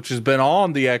Fantasy, which has been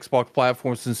on the Xbox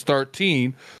platform since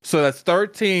 13. So that's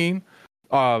 13.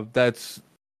 That's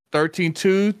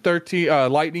 13-2,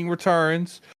 13 Lightning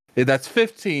Returns. That's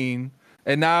 15.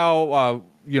 And now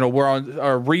we're on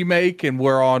a remake and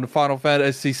we're on Final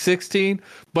Fantasy 16.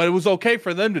 But it was okay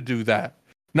for them to do that.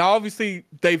 Now, obviously,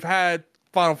 they've had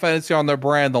Final Fantasy on their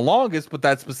brand the longest, but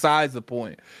that's besides the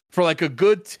point. For like a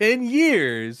good 10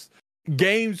 years,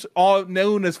 games all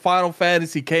known as Final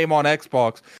Fantasy came on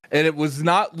Xbox, and it was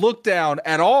not looked down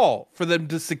at all for them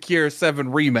to secure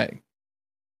 7 remake.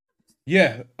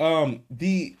 Yeah.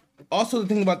 The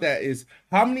thing about that is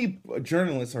how many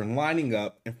journalists are lining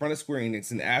up in front of Square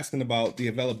Enix and asking about the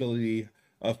availability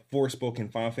of Forspoken,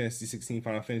 Final Fantasy 16,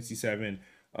 Final Fantasy 7,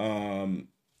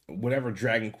 whatever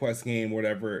Dragon Quest game,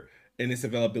 whatever, and its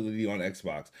availability on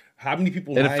Xbox. How many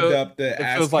people lined up to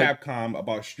ask Capcom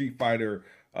about Street Fighter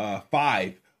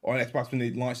 5 on Xbox when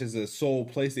they launched as a sole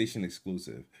PlayStation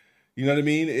exclusive? You know what I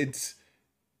mean? It's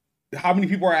how many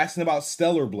people are asking about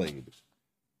Stellar Blade?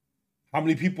 How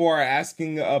many people are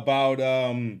asking about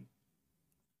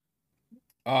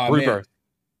Rebirth?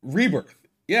 Rebirth,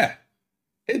 yeah.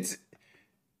 It's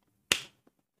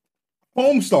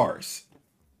Homestars.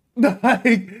 Like,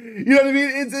 you know what I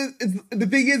mean? It's the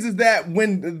thing is that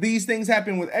when these things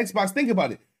happen with Xbox, think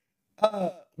about it.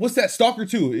 What's that? Stalker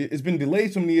 2? It's been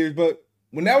delayed so many years, but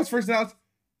when that was first announced,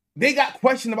 they got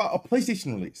questioned about a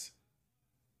PlayStation release.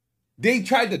 They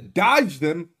tried to dodge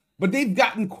them, but they've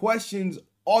gotten questions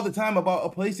all the time about a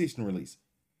PlayStation release.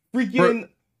 Freaking,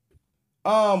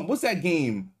 what's that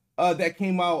game that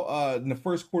came out in the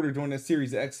first quarter during that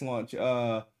Series X launch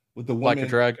with the woman? Like a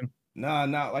Dragon? Nah,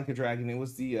 not Like a Dragon. It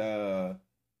was the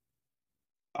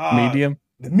Medium.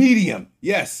 The Medium,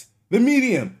 yes, the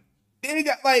Medium. They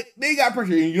got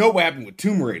pressure. And you know what happened with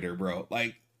Tomb Raider, bro?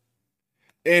 Like,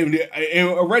 and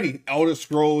already Elder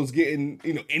Scrolls getting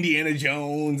Indiana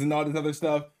Jones and all this other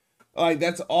stuff. Like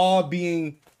that's all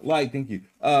being like, thank you.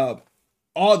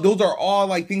 All those are all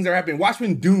like things that are happening. Watch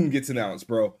when Doom gets announced,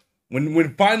 bro. When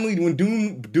Doom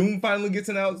finally gets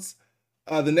announced,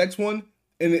 the next one,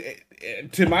 and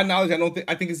to my knowledge,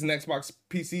 I think it's an Xbox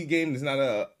PC game. It's not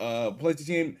a PlayStation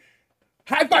game.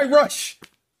 Hi-Fi Rush,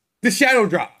 the Shadow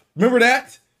Drop. Remember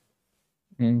that?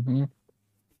 Mm-hmm.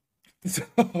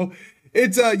 So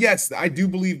it's yes, I do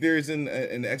believe there's an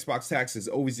Xbox tax has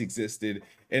always existed,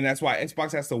 and that's why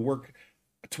Xbox has to work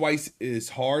twice as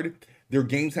hard. Their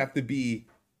games have to be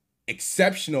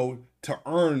exceptional to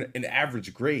earn an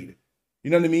average grade.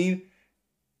 You know what I mean?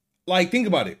 Like, think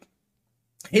about it.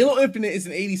 Halo Infinite is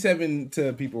an 87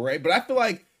 to people, right? But I feel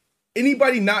like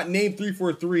anybody not named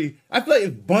 343, I feel like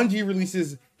if Bungie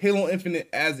releases Halo Infinite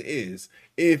as is,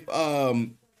 if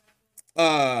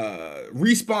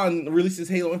Respawn releases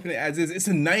Halo Infinite as is, it's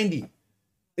a 90.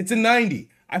 It's a 90.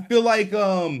 I feel like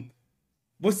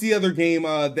what's the other game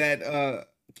that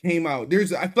came out?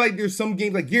 I feel like there's some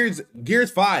games like Gears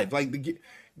 5, like the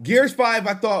Gears 5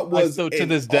 I thought was to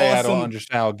this day awesome, I don't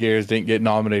understand how Gears didn't get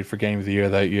nominated for Game of the Year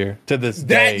that year. To this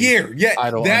day. That year, yeah.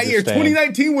 I don't that understand. Year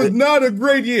 2019 was not a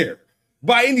great year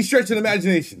by any stretch of the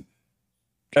imagination.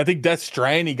 I think Death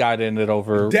Stranding got in it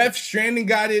over. Death Stranding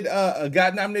got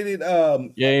nominated.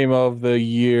 Game of the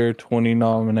Year, 20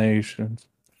 nominations.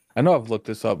 I know I've looked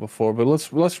this up before, but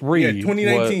let's read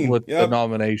 2019 what the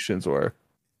nominations were.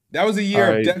 That was a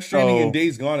year of Death Stranding and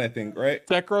Days Gone, I think, right?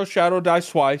 Sekiro Shadow Die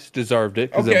Twice deserved it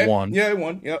because it won. Yeah, it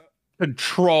won. Yep.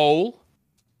 Control.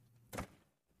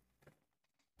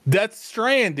 Death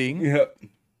Stranding. Yep.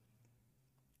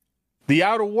 The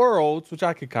Outer Worlds, which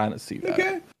I could kind of see that.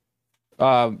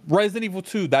 Okay. Resident Evil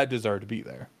 2, that deserved to be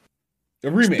there.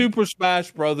 The remake. Super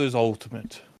Smash Brothers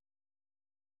Ultimate.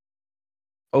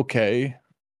 Okay.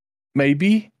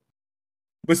 Maybe.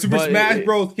 But Smash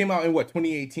Bros. Came out in what,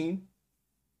 2018?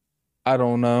 I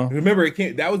don't know. Remember,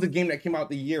 that was a game that came out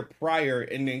the year prior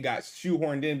and then got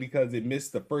shoehorned in because it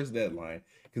missed the first deadline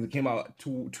because it came out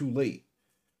too late.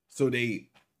 So they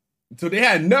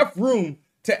had enough room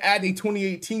to add a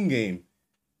 2018 game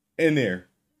in there.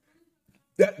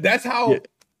 That's how. Yeah.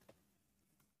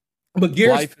 But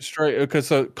Gears Life is Straight,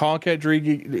 because Concrete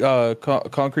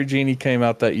Genie came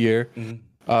out that year. Mm-hmm.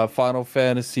 Final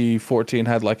Fantasy 14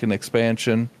 had like an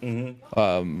expansion.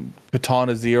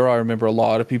 Katana Zero, I remember a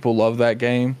lot of people love that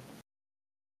game.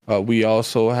 We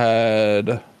also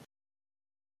had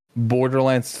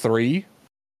Borderlands 3.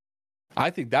 I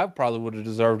think that probably would have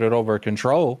deserved it over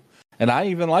Control. And I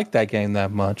even like that game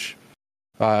that much.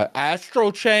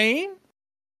 Astro Chain.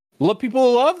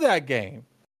 People love that game.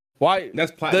 Why?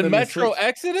 That's platinum. The Metro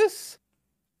Exodus?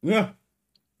 Yeah.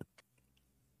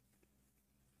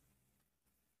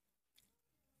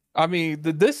 I mean,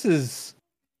 this is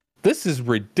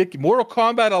ridiculous. Mortal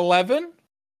Kombat 11?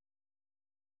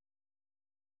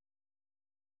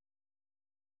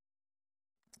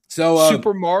 So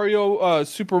Super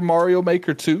Mario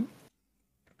Maker 2?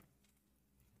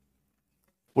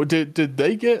 Well, did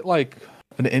they get like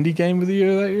an indie game of the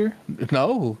year that year?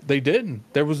 No, they didn't.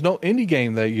 There was no indie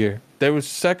game that year. There was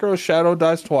Sekiro Shadow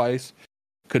Dies Twice,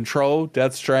 Control,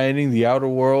 Death Stranding, The Outer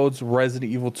Worlds,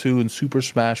 Resident Evil 2, and Super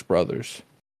Smash Brothers.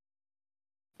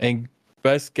 And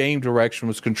best game direction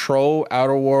was Control,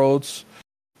 Outer Worlds,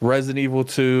 Resident Evil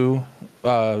 2,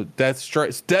 Death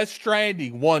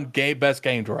Stranding won best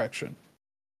game direction.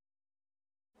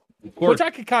 Which I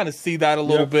could kind of see that a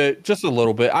little bit, just a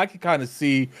little bit. I could kind of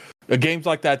see games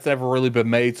like that's never really been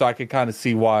made, so I could kind of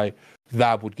see why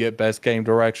that would get best game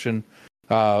direction.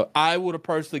 I would have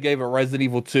personally gave it Resident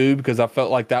Evil 2 because I felt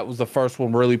like that was the first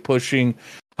one really pushing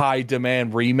high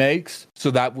demand remakes, so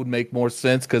that would make more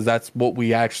sense because that's what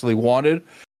we actually wanted.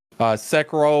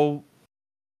 Sekiro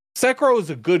is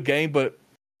a good game, but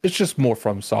it's just more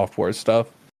From Software stuff,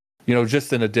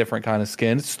 just in a different kind of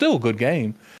skin. It's still a good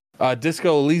game.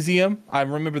 Disco Elysium, I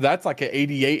remember that's like an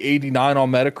 88, 89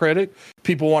 on Metacritic.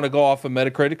 People want to go off of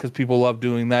Metacritic because people love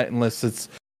doing that unless it's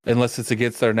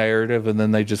against their narrative, and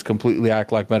then they just completely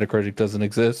act like Metacritic doesn't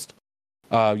exist.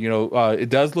 It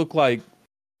does look like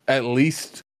at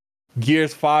least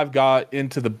Gears 5 got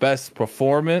into the best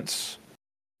performance.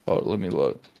 Oh, let me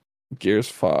look. Gears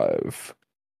 5.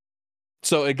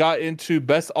 So it got into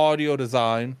best audio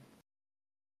design,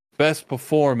 best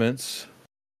performance,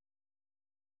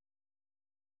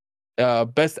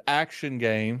 best action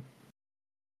game,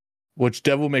 which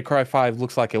Devil May Cry 5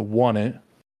 looks like it won it,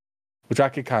 which I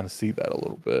could kind of see that a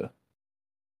little bit.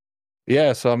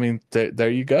 Yeah, so I mean, there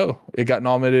you go. It got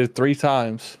nominated 3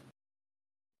 times,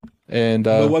 and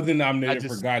but wasn't nominated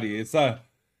for Gotti. It's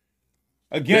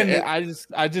again,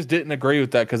 I just didn't agree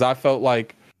with that because I felt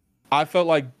like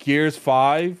Gears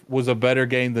 5 was a better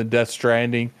game than Death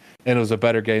Stranding, and it was a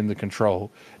better game than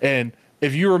Control. And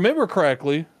if you remember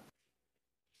correctly,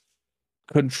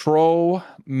 Control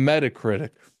Metacritic,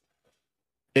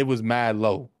 it was mad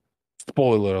low.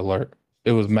 Spoiler alert.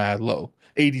 It was mad low.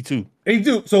 82.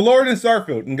 82. So lower than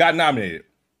Starfield and got nominated.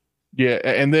 Yeah,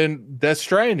 and then Death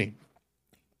Stranding.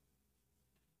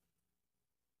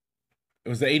 It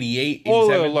was the 88,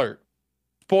 87? 87?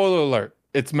 Spoiler alert.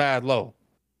 It's mad low.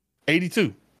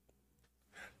 82.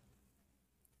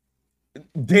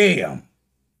 Damn.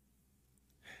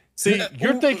 See,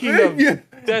 you're thinking of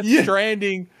Death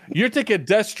Stranding. You're thinking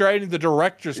Death Stranding, the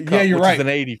director's cut, which is an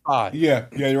 85. Yeah,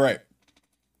 you're right.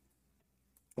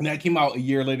 And that came out a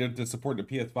year later to support the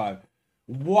PS5.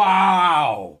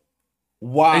 Wow.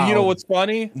 And you know what's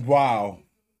funny? Wow.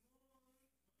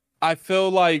 I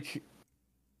feel like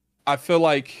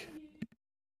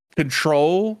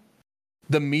Control,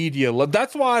 the media.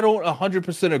 That's why I don't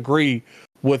 100% agree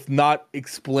with not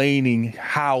explaining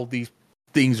how these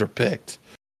things are picked.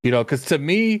 Because to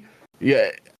me, yeah,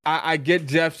 I get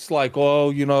Jeff's like,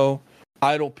 oh,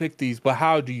 I don't pick these, but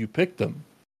how do you pick them?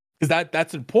 Because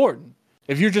that's important.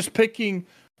 If you're just picking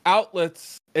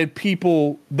outlets and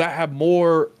people that have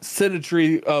more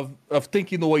synergy of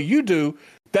thinking the way you do,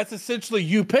 that's essentially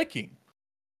you picking.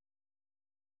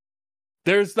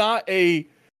 There's not a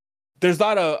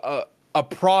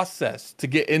process to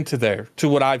get into there to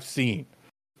what I've seen.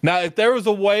 Now, if there was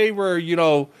a way where,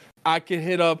 I could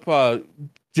hit up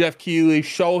Jeff Keighley,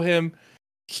 show him,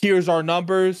 here's our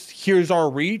numbers, here's our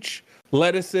reach,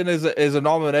 let us in as a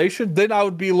nomination, then I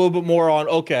would be a little bit more on,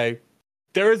 okay,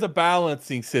 there is a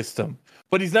balancing system.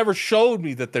 But he's never showed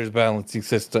me that there's a balancing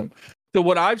system. So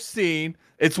what I've seen,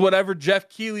 it's whatever Jeff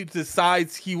Keighley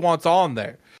decides he wants on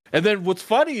there. And then what's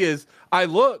funny is I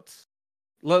looked.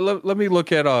 Let me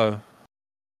look at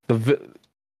the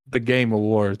Game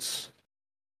Awards,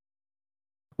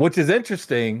 which is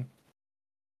interesting.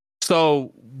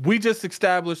 So we just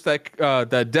established that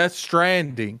that Death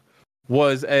Stranding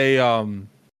was one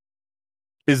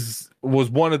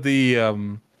of the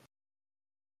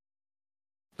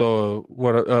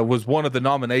was one of the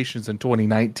nominations in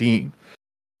 2019.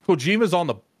 Kojima's on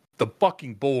the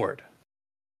fucking board.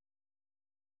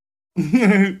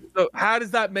 So how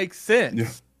does that make Yeah.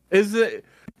 sense? Is it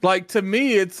like, to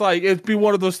me, it's like it'd be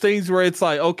one of those things where it's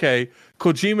like, okay,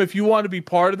 Kojima, if you want to be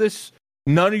part of this,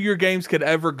 none of your games could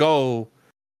ever go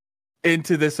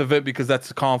into this event because that's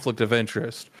a conflict of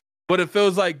interest. But it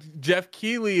feels like Jeff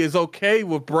Keighley is okay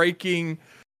with breaking,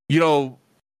 you know,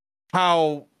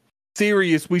 how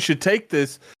serious we should take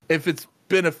this if it's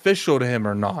beneficial to him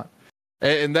or not.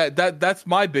 And that's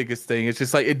my biggest thing. It's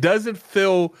just like it doesn't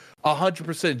feel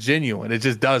 100% genuine. It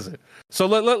just doesn't. So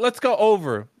let's go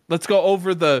over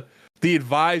the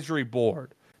advisory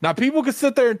board. Now, people can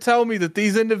sit there and tell me that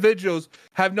these individuals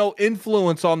have no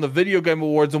influence on the video game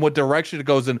awards and what direction it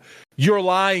goes in. You're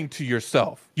lying to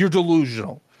yourself. You're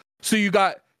delusional. So you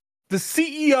got the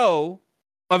CEO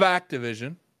of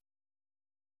Activision.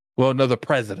 Well, no, the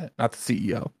president, not the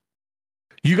CEO.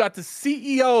 You got the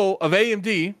CEO of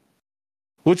AMD,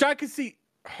 which I can see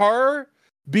her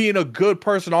being a good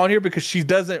person on here because she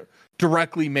doesn't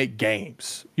directly make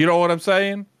games. You know what I'm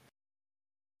saying?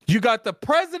 You got the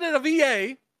president of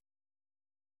EA.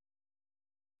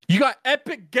 You got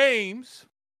Epic Games,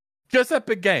 just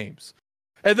Epic Games.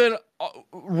 And then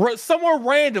somewhere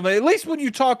random, at least when you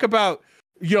talk about,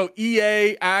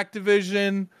 EA,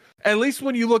 Activision, at least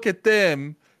when you look at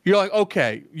them, you're like,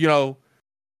 okay,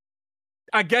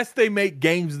 I guess they make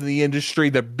games in the industry.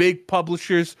 They're big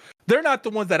publishers. They're not the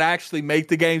ones that actually make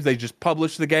the games. They just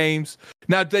publish the games.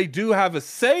 Now, they do have a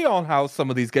say on how some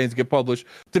of these games get published,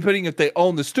 depending if they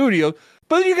own the studio.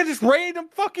 But then you can just random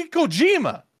fucking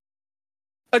Kojima.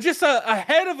 Just a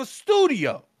head of a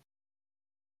studio.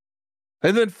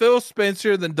 And then Phil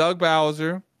Spencer, then Doug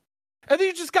Bowser. And then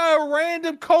you just got a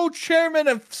random co-chairman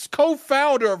and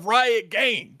co-founder of Riot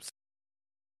Games.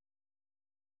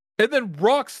 And then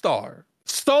Rockstar,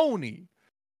 Sony.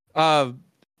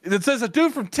 It says a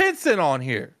dude from Tencent on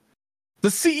here. The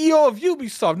CEO of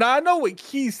Ubisoft. Now, I know what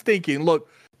he's thinking. Look,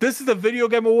 this is the Video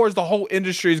Game Awards. The whole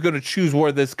industry is going to choose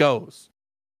where this goes.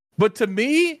 But to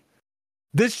me,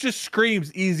 this just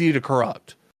screams easy to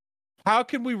corrupt. How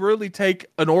can we really take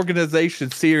an organization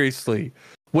seriously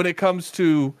when it comes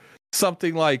to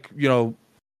something like,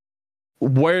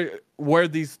 where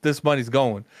this money's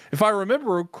going? If I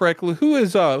remember correctly,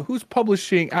 who's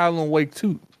publishing Alan Wake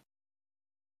 2?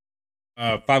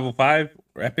 505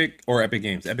 or Epic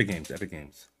Games. Epic Games.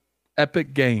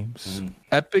 Epic Games. Mm-hmm.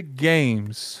 Epic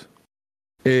Games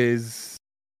is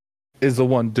the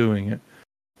one doing it.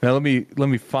 Now let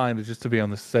me find it just to be on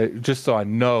the site, just so I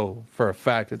know for a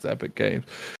fact it's Epic Games.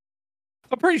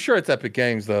 I'm pretty sure it's Epic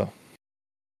Games though.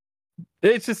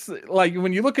 It's just like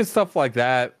when you look at stuff like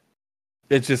that,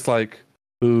 it's just like,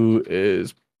 who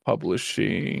is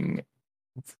publishing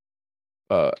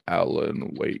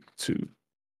Alan Wake 2?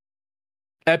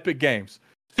 Epic Games.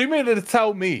 So you mean to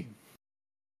tell me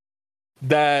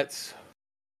that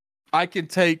I can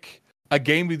take a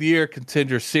Game of the Year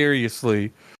contender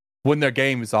seriously when their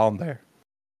game is on there?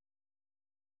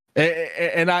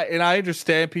 And I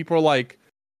understand people are like,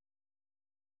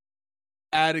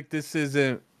 Addict, this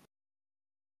isn't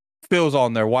Phil's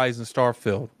on there. Why isn't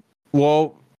Starfield?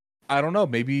 Well, I don't know.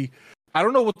 Maybe I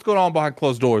don't know what's going on behind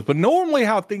closed doors, but normally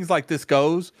how things like this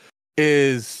goes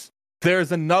is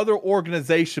there's another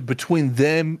organization between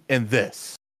them and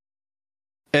this.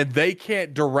 And they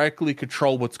can't directly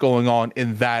control what's going on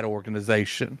in that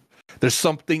organization. There's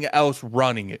something else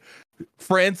running it.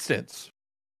 For instance,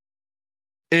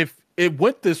 if it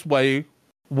went this way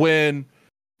when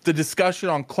the discussion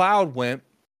on cloud went,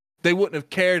 they wouldn't have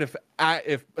cared if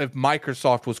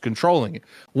Microsoft was controlling it.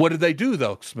 What did they do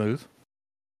though, Smooth?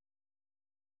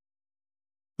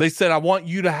 They said, I want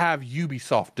you to have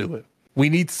Ubisoft do it. We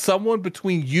need someone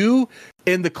between you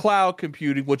and the cloud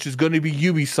computing, which is going to be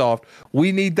Ubisoft.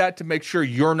 We need that to make sure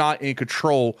you're not in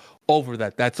control over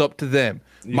that. That's up to them.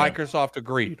 Yeah. Microsoft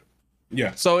agreed.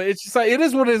 Yeah. So it's just like, it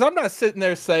is what it is. I'm not sitting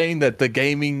there saying that the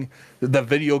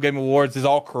Video Game Awards is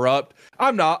all corrupt.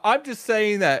 I'm not. I'm just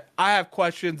saying that I have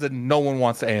questions and no one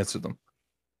wants to answer them.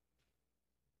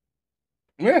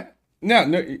 Yeah.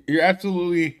 No, you're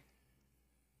absolutely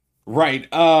right.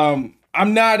 I'm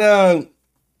not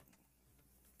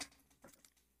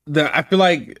I feel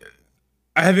like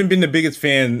I haven't been the biggest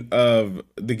fan of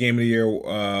the Game of the Year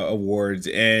awards,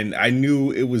 and I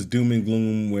knew it was doom and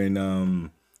gloom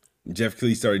when Jeff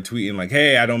Keighley started tweeting like,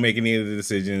 "Hey, I don't make any of the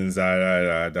decisions,"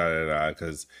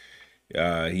 because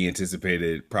he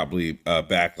anticipated probably a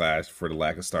backlash for the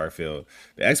lack of Starfield.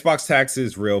 The Xbox tax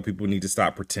is real. People need to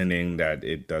stop pretending that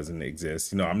it doesn't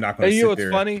exist. I'm not going to sit there.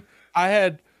 What's funny? I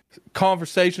had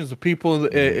conversations with people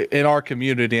in our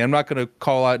community. I'm not going to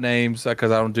call out names because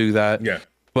I don't do that. Yeah.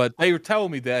 But they were telling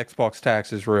me the Xbox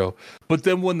tax is real. But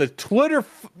then when the Twitter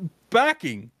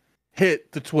backing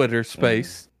hit the Twitter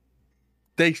space,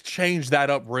 they changed that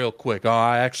up real quick.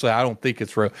 I don't think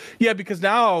it's real. Yeah, because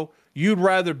now you'd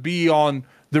rather be on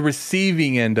the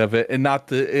receiving end of it and not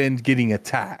the end getting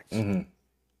attacked.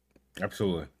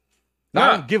 Absolutely.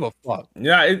 I don't give a fuck.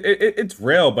 Yeah, it's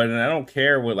real, but I don't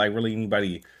care what like really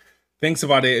anybody thinks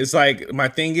about it. It's like my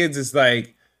thing is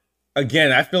like,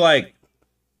 again, I feel like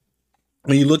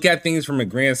when you look at things from a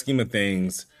grand scheme of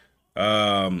things,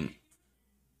 like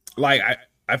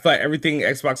I feel like everything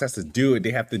Xbox has to do it,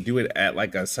 they have to do it at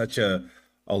like such a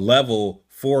level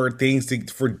for things to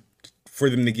for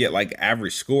them to get like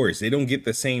average scores. They don't get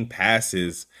the same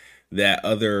passes that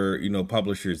other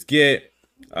publishers get.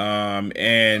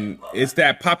 And it's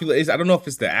that popular. I don't know if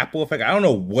it's the Apple effect. I don't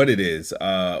know what it is.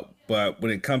 But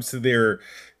when it comes to their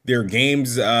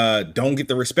games, don't get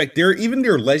the respect. Even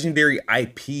their legendary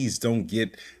IPs don't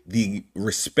get the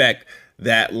respect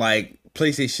that like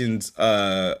PlayStation's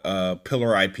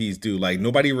pillar IPs do. Like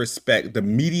the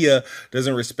media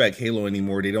doesn't respect Halo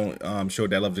anymore. They don't show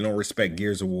that love. They don't respect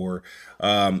Gears of War.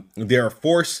 They're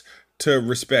forced to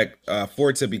respect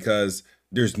Forza because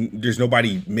there's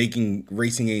nobody making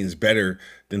racing games better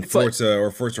than Forza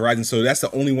or Forza Horizon. So that's the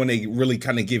only one they really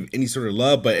kind of give any sort of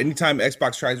love. But anytime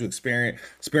Xbox tries to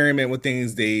experiment with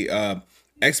things,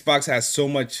 Xbox has so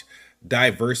much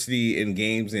diversity in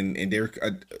games and they're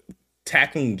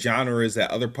tackling genres that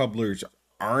other publishers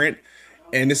aren't.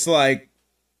 And it's like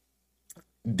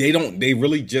they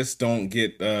really just don't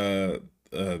get the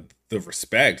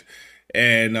respect.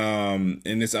 And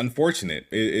it's unfortunate.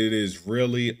 It is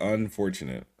really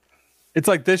unfortunate. It's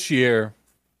like this year,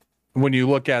 when you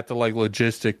look at the like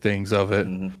logistic things of it,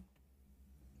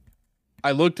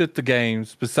 I looked at the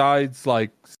games besides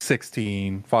like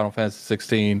Final Fantasy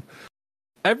 16.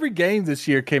 Every game this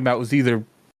year came out was either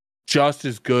just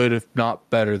as good, if not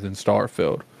better, than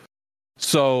Starfield.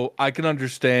 So I can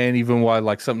understand even why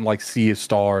like something like Sea of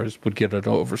Stars would get it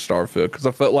over Starfield, because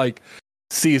I felt like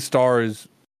Sea of Stars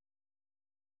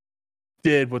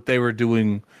did what they were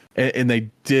doing and they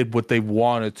did what they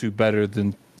wanted to better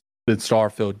than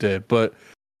Starfield did. But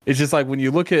it's just like when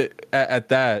you look at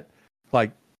that,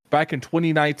 like back in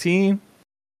 2019,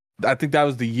 I think that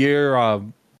was the year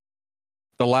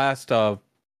the last a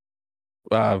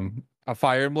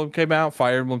Fire Emblem came out,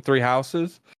 Fire Emblem Three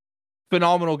Houses.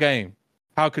 Phenomenal game.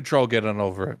 How Control getting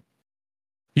over it?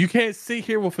 You can't sit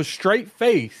here with a straight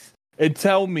face and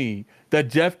tell me that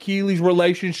Jeff Keighley's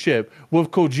relationship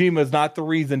with Kojima is not the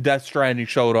reason Death Stranding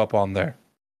showed up on there.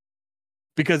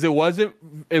 Because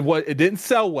it didn't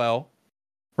sell well.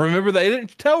 Remember, they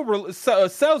didn't tell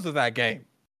sales of that game.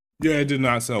 Yeah, it did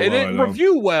not sell well. It didn't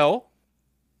review well.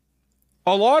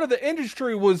 A lot of the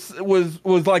industry was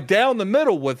like down the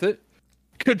middle with it.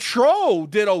 Control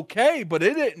did okay, but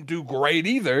it didn't do great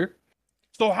either.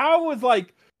 So how was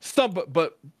like some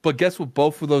but guess what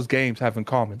both of those games have in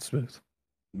common, Smooth?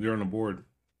 You're on the board.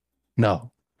 No.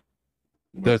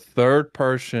 The third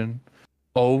person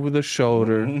over the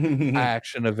shoulder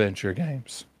action adventure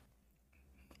games.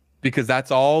 Because that's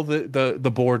all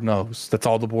the board knows. That's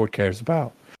all the board cares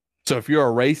about. So if you're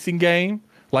a racing game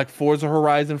like Forza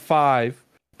Horizon 5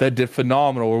 that did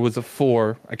phenomenal, or was it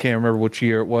 4? I can't remember which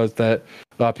year it was that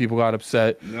people got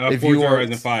upset. If Forza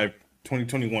Horizon 5,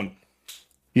 2021.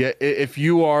 Yeah, if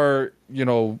you are,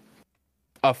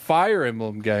 a Fire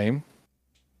Emblem game,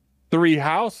 Three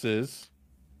Houses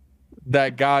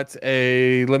that got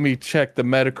let me check the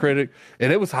Metacritic,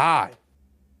 and it was high.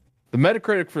 The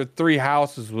Metacritic for Three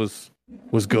Houses was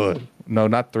good. No,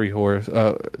 not Three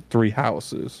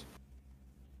Houses.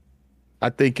 I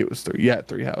think it was 3. Yeah,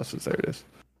 Three Houses. There it is.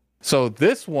 So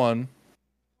this one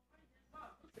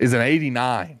is an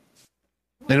 89.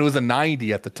 And it was a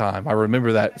 90 at the time. I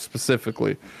remember that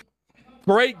specifically.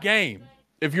 Great game.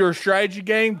 If you're a strategy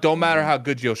game, don't matter how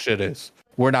good your shit is.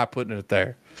 We're not putting it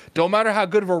there. Don't matter how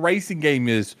good of a racing game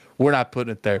is. We're not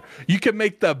putting it there. You can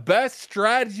make the best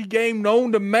strategy game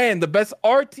known to man, the best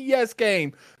RTS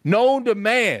game known to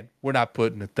man. We're not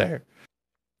putting it there.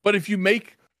 But if you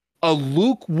make a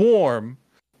lukewarm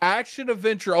action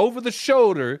adventure over the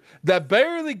shoulder that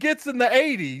barely gets in the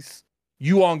 80s,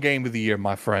 you on Game of the Year,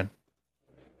 my friend.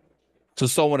 So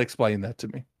someone explain that to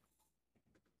me.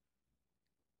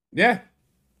 Yeah.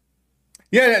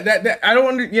 That I don't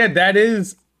under. Yeah, that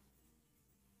is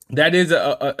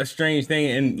a strange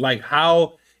thing. And like,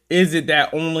 how is it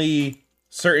that only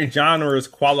certain genres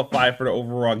qualify for the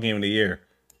overall Game of the Year?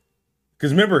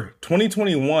 Because remember,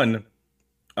 2021,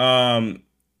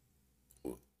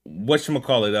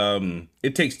 whatchamacallit,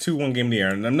 It Takes Two won Game of the Year,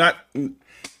 and I'm not.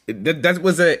 That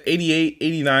was a 88,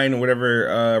 89 or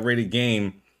whatever rated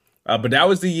game. But that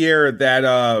was the year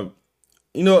that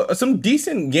some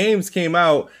decent games came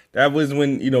out. That was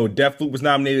when Deathloop was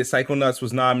nominated, Psychonauts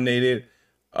was nominated,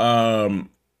 and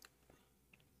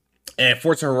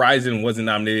Forza Horizon wasn't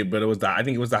nominated, but I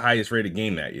think it was the highest rated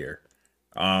game that year.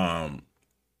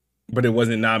 But it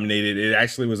wasn't nominated. It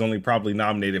actually was only probably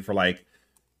nominated for like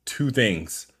 2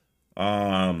 things,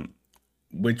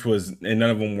 which was, and none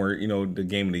of them were the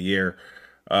game of the year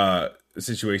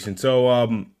situation.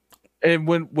 So and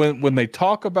when they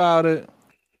talk about it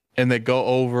and they go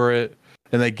over it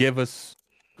and they give us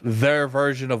their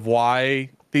version of why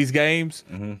these games,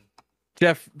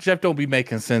 Jeff don't be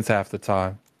making sense half the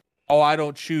time. Oh, I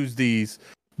don't choose these.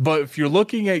 But if you're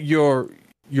looking at your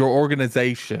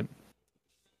organization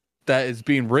that is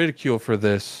being ridiculed for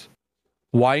this,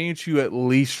 why ain't you at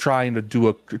least trying to do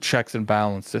a checks and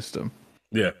balance system?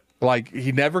 Yeah. Like,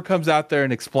 he never comes out there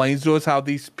and explains to us how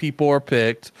these people are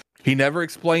picked. He never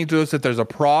explains to us that there's a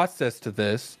process to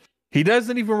this. He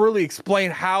doesn't even really explain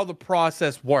how the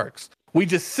process works. We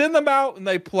just send them out and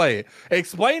they play it.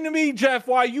 Explain to me, Jeff,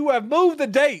 why you have moved the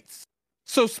dates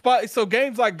so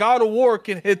games like God of War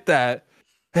can hit that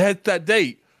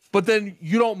date, but then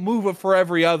you don't move it for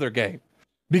every other game.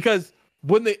 Because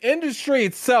when the industry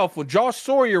itself, when Josh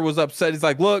Sawyer was upset, he's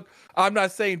like, look, I'm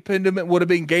not saying Pendament would have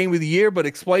been game of the year, but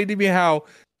explain to me how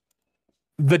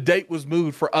the date was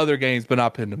moved for other games, but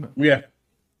not Pendament. Yeah.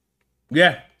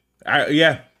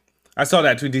 I saw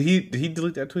that tweet. Did he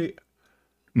delete that tweet?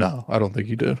 No, I don't think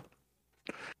he did.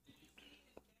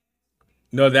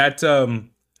 No, that's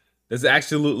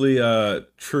absolutely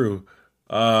true.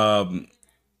 The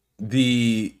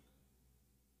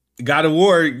God of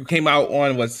War came out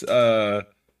on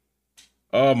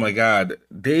oh my God,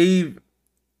 Dave.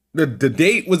 The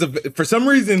date was for some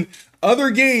reason, other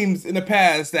games in the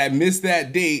past that missed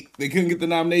that date, they couldn't get the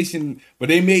nomination, but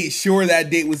they made sure that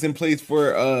date was in place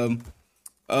for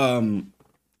God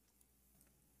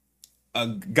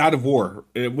of War.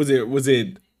 Was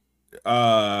it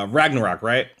Ragnarok,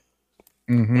 right?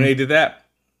 Mm-hmm. When they did that.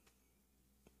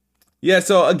 Yeah,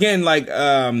 so again, like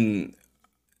I'm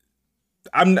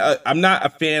not a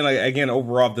fan, like, again,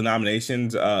 overall of the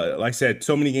nominations. Like I said,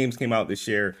 so many games came out this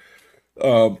year.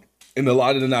 And a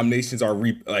lot of the nominations are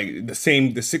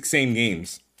the 6 same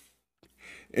games.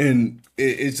 And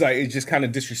it's like, it just kind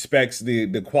of disrespects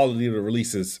the quality of the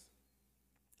releases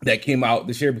that came out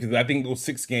this year, because I think those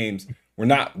 6 games were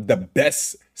not the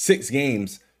best 6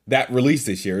 games that released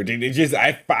this year. It just,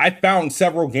 I found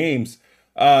several games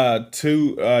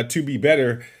to be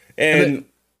better. And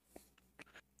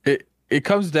it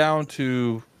comes down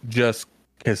to just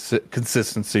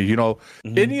consistency.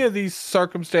 Any of these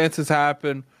circumstances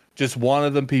happen, just one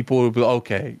of them people will be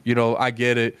okay. I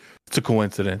get it. It's a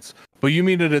coincidence. But you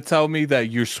mean to tell me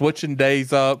that you're switching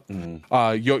days up?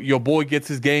 Your boy gets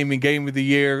his game of the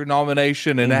year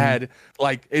nomination, and it had,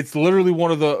 like, it's literally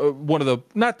one of the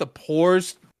not the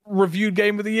poorest reviewed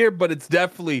game of the year, but it's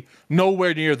definitely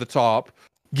nowhere near the top.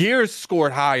 Gears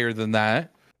scored higher than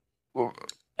that.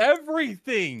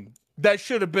 Everything that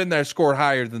should have been there scored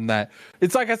higher than that.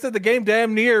 It's like I said, the game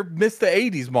damn near missed the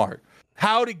 80s mark.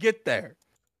 How to get there?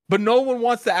 But no one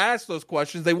wants to ask those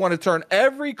questions. They want to turn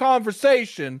every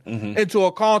conversation into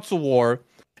a console war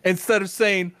instead of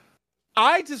saying,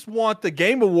 I just want the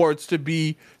Game Awards to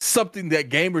be something that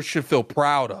gamers should feel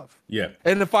proud of. Yeah.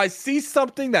 And if I see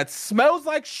something that smells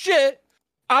like shit,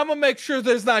 I'm going to make sure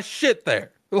there's not shit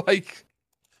there. Like,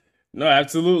 no,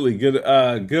 absolutely.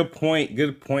 Good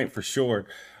point for sure.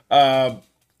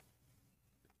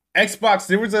 Xbox,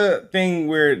 there was a thing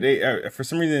where they, for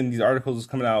some reason, these articles was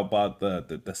coming out about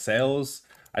the sales.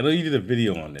 I know you did a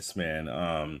video on this, man.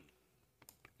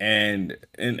 And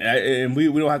we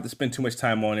don't have to spend too much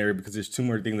time on there because there's 2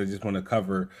 more things I just want to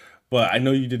cover. But I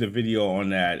know you did a video on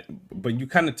that, but you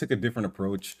kind of took a different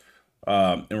approach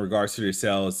in regards to their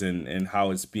sales and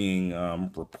how it's being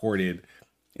reported.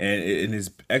 And is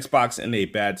Xbox in a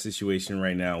bad situation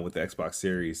right now with the Xbox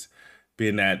Series,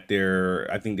 being that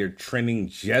I think they're trending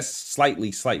just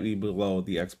slightly below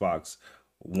the Xbox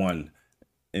One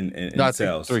in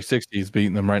sales. 360 is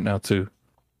beating them right now too.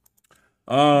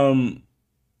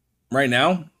 Right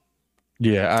now?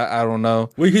 Yeah, I don't know.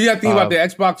 Well, you got to think about the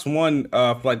Xbox One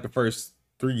for like the first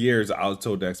 3 years. I was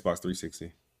told the Xbox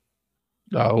 360.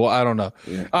 Well, I don't know.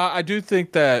 Yeah. I do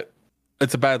think that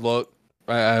it's a bad look,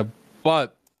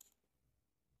 but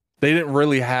they didn't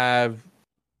really have,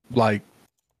 like,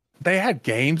 they had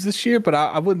games this year, but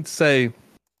I wouldn't say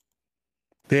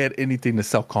they had anything to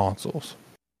sell consoles.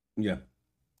 Yeah.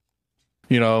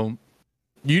 You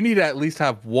need to at least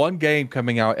have one game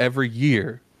coming out every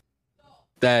year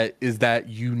that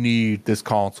you need this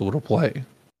console to play.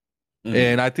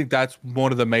 And I think that's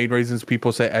one of the main reasons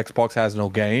people say Xbox has no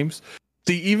games.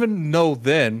 See, even though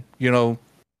then, no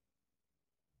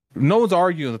one's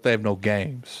arguing that they have no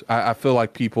games. I feel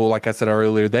like people, like I said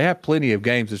earlier, they have plenty of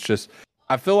games. It's just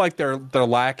I feel like they're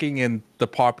lacking in the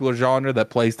popular genre that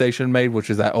PlayStation made, which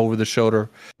is that over the shoulder,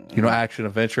 action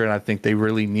adventure. And I think they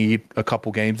really need a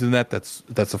couple games in that's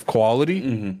of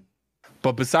quality.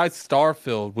 But besides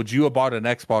Starfield, would you have bought an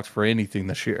Xbox for anything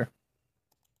this year?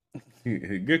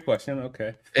 Good question.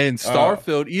 Okay. And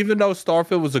Starfield, even though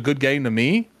Starfield was a good game to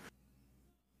me,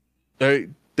 they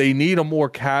need a more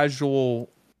casual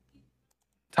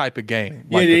type of game.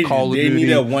 Like they Call of Duty,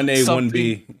 need a 1A,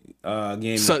 1B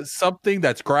game. Something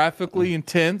that's graphically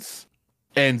intense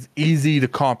and easy to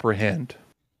comprehend.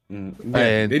 And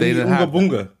they needed Unga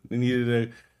Boonga. They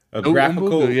needed a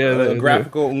graphical,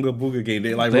 graphical Unga Boonga game. They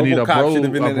need RoboCop should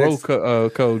have been a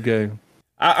code game.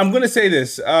 I'm gonna say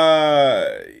this.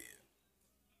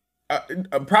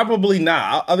 Probably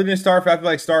not. Other than Starfield, I feel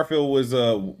like Starfield was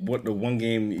the one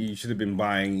game you should have been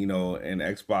buying, an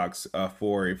Xbox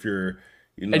for if you're,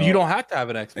 And you don't have to have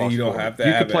an Xbox. And you don't have to.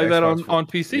 You can play that on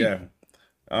PC. Yeah.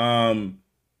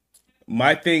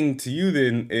 My thing to you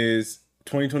then is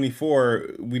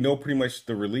 2024. We know pretty much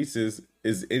the releases.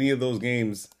 Is any of those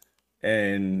games,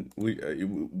 and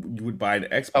you would buy an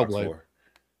Xbox Hellblade. for?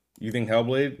 You think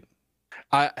Hellblade?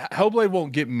 Hellblade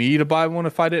won't get me to buy one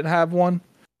if I didn't have one.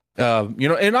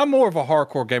 And I'm more of a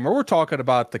hardcore gamer. We're talking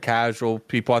about the casual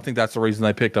people. I think that's the reason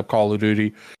they picked up Call of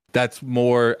Duty. That's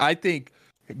more. I think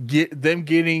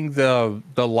getting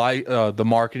the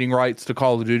marketing rights to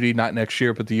Call of Duty, not next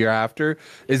year but the year after,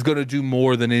 is going to do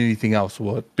more than anything else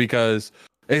would, because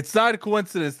it's not a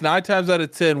coincidence. 9 times out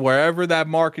of 10, wherever that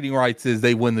marketing rights is,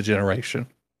 they win the generation.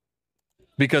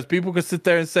 Because people can sit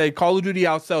there and say Call of Duty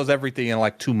outsells everything in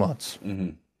like 2 months.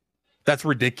 That's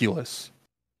ridiculous.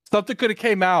 Something could have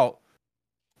came out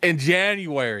in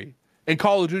January and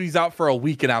Call of Duty's out for a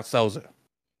week and outsells it.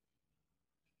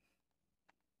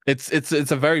 It's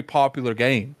a very popular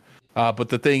game. But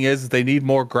the thing is they need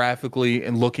more graphically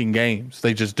and looking games.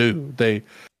 They just do.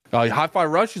 Hi-Fi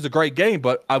Rush is a great game,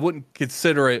 but I wouldn't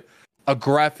consider it a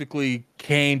graphically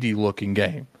candy looking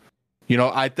game.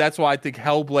 That's why I think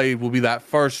Hellblade will be that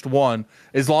first one.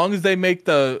 As long as they make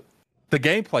the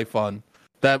gameplay fun,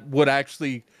 that would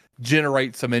actually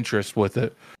generate some interest with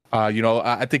it.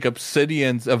 I think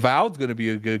Obsidian's Avowed's going to be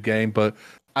a good game, but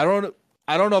I don't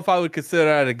know if I would consider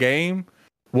that a game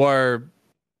where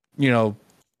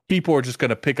people are just going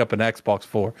to pick up an Xbox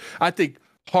for. I think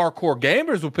hardcore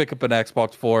gamers will pick up an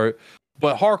Xbox for it,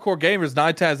 but hardcore gamers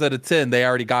 9 times out of 10 they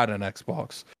already got an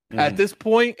Xbox. At this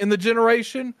point in the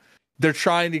generation, they're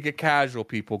trying to get casual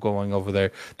people going over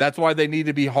there. That's why they need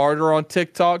to be harder on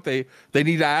TikTok. They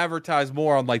need to advertise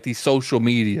more on like these social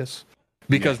medias,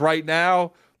 because right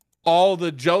now, all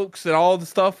the jokes and all the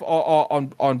stuff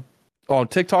on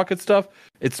TikTok and stuff,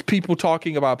 it's people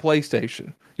talking about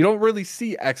PlayStation. You don't really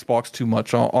see Xbox too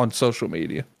much on social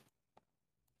media.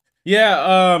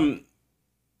 Yeah,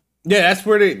 that's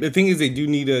where the thing is they do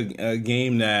need a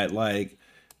game that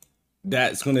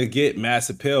that's gonna get mass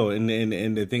appeal, and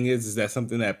the thing is that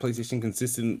something that PlayStation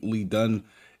consistently done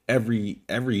every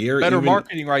year. Better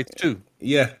marketing rights too.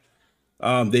 Yeah,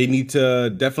 they need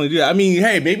to definitely do that. I mean,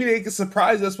 hey, maybe they could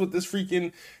surprise us with this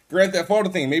freaking Grand Theft Auto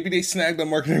thing. Maybe they snagged the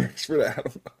marketing rights for that. I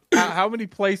don't know. How many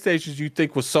PlayStations do you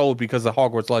think was sold because of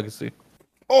Hogwarts Legacy?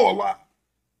 Oh, a lot.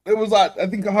 It was a lot. I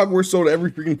think Hogwarts sold every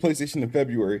freaking PlayStation in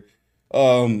February.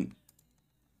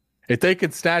 If they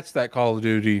could snatch that Call of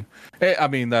Duty, that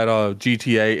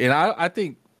GTA, and I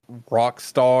think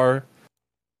Rockstar,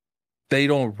 they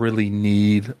don't really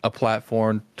need a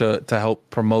platform to help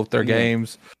promote their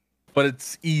games, but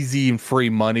it's easy and free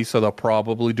money, so they'll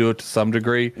probably do it to some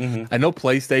degree. I know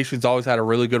PlayStation's always had a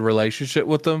really good relationship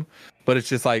with them, but it's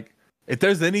just like, if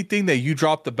there's anything that you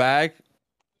drop the bag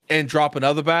and drop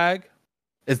another bag,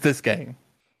 it's this game.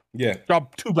 Yeah.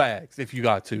 Drop 2 bags if you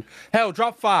got to. Hell,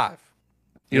 drop 5.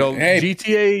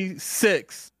 GTA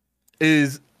 6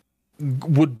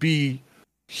 would be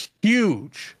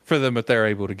huge for them if they're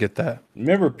able to get that.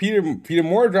 Remember, Peter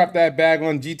Moore dropped that bag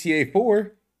on GTA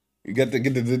 4. You got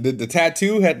the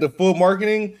tattoo, had the full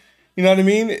marketing. You know what I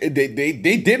mean? They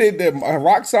did it.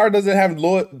 Rockstar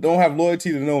don't have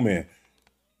loyalty to no man.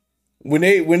 When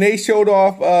they showed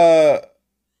off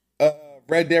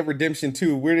Red Dead Redemption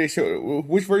 2,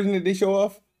 which version did they show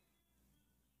off?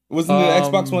 Wasn't it the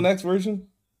Xbox One X version?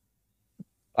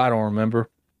 I don't remember.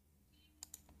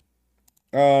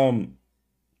 I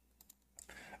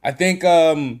think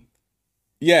the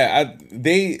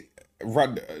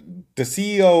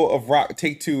CEO of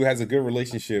Take-Two has a good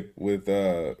relationship with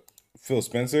Phil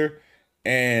Spencer,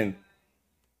 and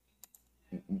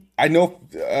I know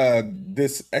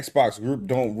this Xbox group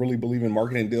don't really believe in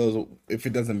marketing deals if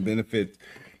it doesn't benefit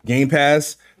Game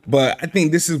Pass, but I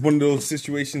think this is one of those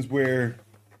situations where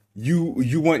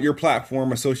you want your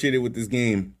platform associated with this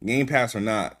Game Pass or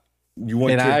not. You And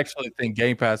want I your actually think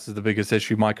Game Pass is the biggest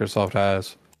issue Microsoft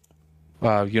has.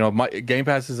 Game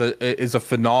Pass is a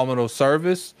phenomenal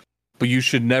service, but you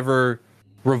should never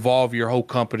revolve your whole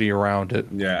company around it.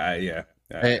 yeah.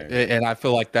 And I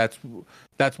feel like that's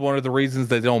one of the reasons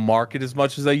they don't market as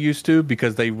much as they used to,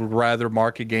 because they would rather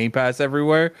market Game Pass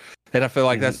everywhere. And I feel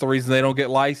like that's the reason they don't get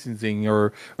licensing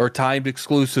or timed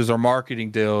exclusives or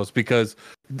marketing deals, because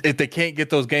if they can't get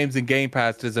those games in Game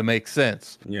Pass, does it make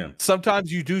sense? Yeah.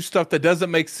 Sometimes you do stuff that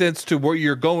doesn't make sense to what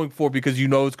you're going for because you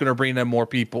know it's going to bring them more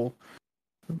people.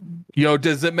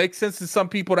 Does it make sense to some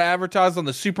people to advertise on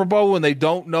the Super Bowl when they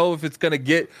don't know if it's going to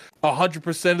get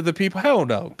 100% of the people? Hell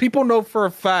no. People know for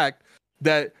a fact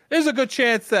that there's a good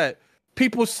chance that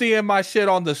people seeing my shit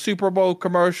on the Super Bowl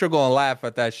commercial going to laugh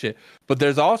at that shit. But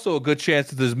there's also a good chance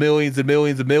that there's millions and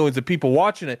millions and millions of people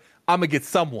watching it. I'm going to get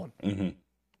someone. Mm-hmm.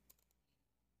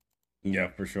 Yeah,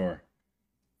 for sure.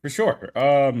 For sure.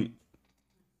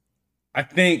 I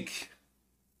think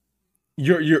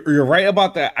you're right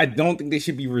about that. I don't think they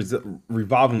should be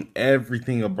revolving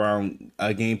everything around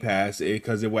Game Pass,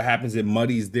 because what happens, it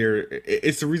muddies their.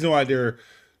 It's the reason why their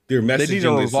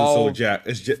messaging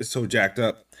is so jacked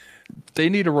up. They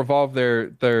need to revolve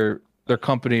their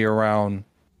company around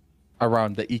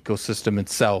the ecosystem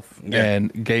itself,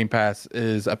 and Game Pass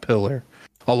is a pillar,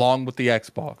 along with the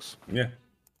Xbox. Yeah.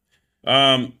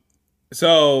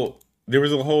 So there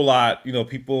was a whole lot,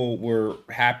 people were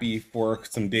happy for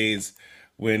some days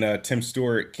when Tim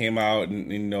Stewart came out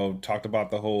and talked about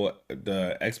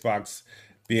the Xbox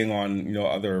being on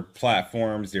other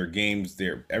platforms, their games,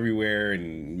 they're everywhere,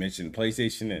 and mentioned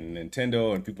PlayStation and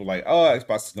Nintendo, and people like, oh,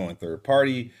 Xbox is going third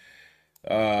party.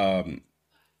 And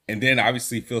then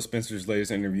obviously Phil Spencer's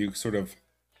latest interview sort of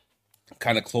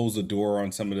kind of closed the door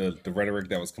on some of the rhetoric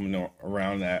that was coming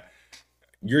around that.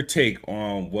 Your take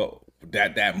on what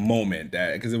that moment,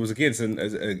 that because it was, again,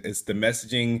 it's the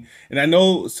messaging, and I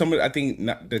know I think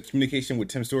not, the communication with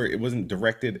Tim Stewart, it wasn't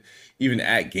directed even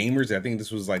at gamers. I think this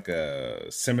was like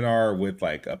a seminar with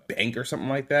like a bank or something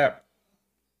like that.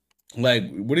 Like,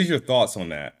 what is your thoughts on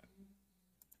that?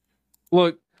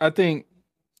 Look, I think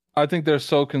they're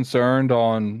so concerned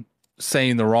on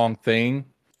saying the wrong thing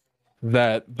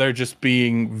that they're just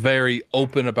being very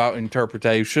open about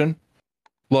interpretation.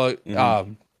 Look,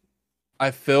 I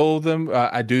feel them.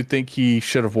 I do think he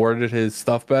should have worded his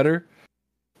stuff better.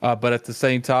 But at the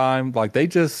same time, like, they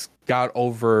just got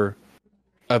over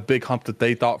a big hump that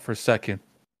they thought for a second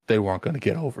they weren't going to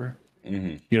get over.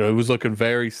 It was looking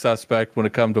very suspect when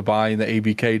it come to buying the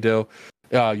ABK deal.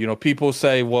 People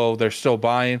say, well, they're still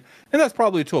buying, and that's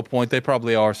probably to a point. They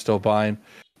probably are still buying.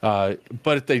 But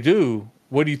if they do,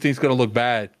 what do you think is going to look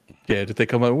bad, kid? If they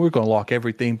come out, we're going to lock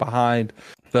everything behind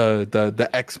the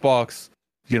Xbox,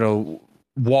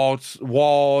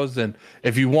 walls, and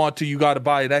if you want to, you got to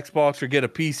buy an Xbox or get a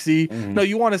PC. No,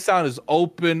 you want to sound as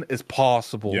open as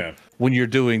possible when you're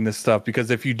doing this stuff, because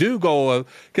if you do go,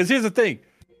 because here's the thing,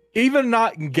 even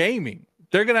not in gaming,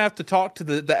 they're gonna have to talk to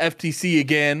the FTC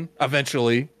again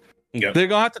eventually. They're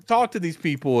gonna have to talk to these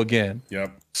people again.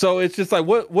 So it's just like,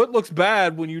 what looks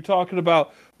bad when you're talking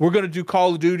about, we're gonna do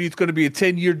Call of Duty, it's gonna be a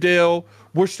 10-year deal,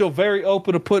 we're still very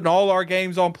open to putting all our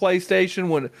games on PlayStation,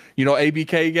 when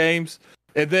ABK games,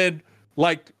 and then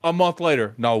like a month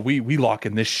later, no, we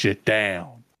locking this shit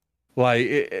down. Like,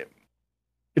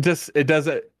 it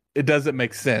doesn't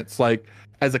make sense. Like,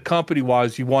 as a company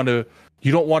wise, you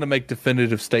don't want to make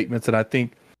definitive statements, and I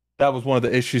think that was one of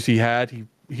the issues he had.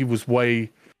 He was way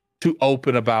too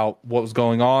open about what was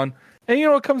going on, and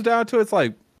it comes down to, it's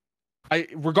like,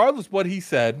 regardless what he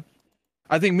said,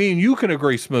 I think me and you can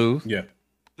agree, Smooth,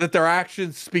 that their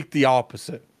actions speak the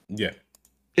opposite.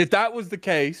 If that was the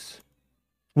case,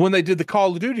 when they did the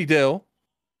Call of Duty deal,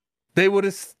 they would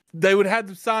have had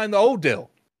them sign the old deal,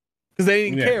 because they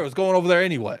didn't care. It was going over there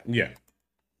anyway.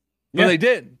 But they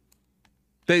didn't.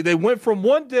 They went from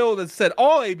one deal that said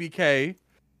all ABK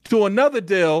to another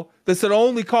deal that said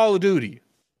only Call of Duty.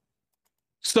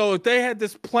 So if they had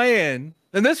this plan,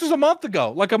 and this was a month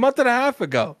ago, like a month and a half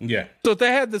ago. So if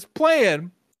they had this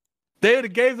plan, they would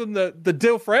have gave them the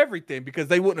deal for everything, because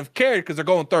they wouldn't have cared, because they're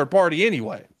going third party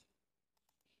anyway.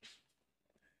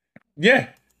 No.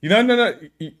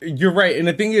 You're right. And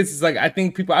the thing is like, I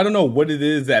think people, I don't know what it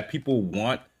is that people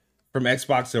want from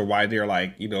Xbox, or why they're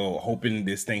like, hoping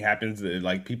this thing happens.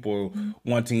 Like, people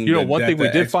wanting. One thing we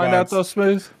did Xbox find out though,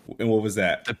 Smooth. And what was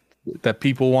that? that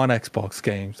people want Xbox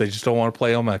games. They just don't want to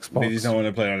play on Xbox. They just don't want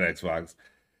to play on Xbox.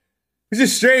 It's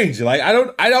just strange. Like I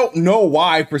don't know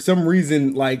why. For some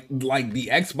reason, like the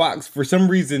Xbox, for some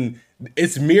reason,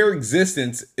 its mere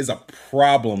existence is a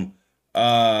problem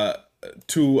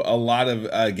to a lot of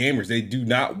gamers. They do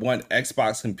not want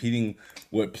Xbox competing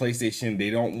with PlayStation. They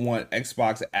don't want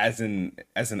Xbox as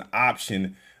an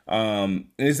option. And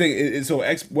it's like so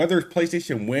whether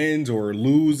PlayStation wins or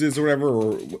loses or whatever,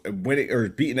 or winning or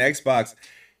beating Xbox,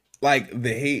 like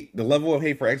the level of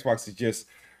hate for Xbox is just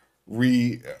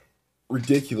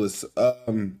ridiculous.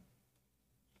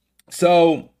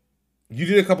 So you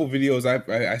did a couple videos.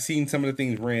 I seen some of the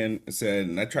things Rand said,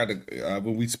 and I tried to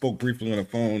when we spoke briefly on the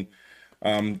phone,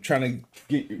 trying to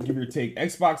give your take.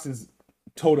 Xbox has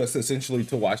told us essentially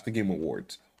to watch the Game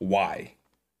Awards. Why?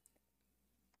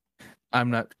 I'm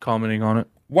not commenting on it.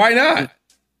 Why not?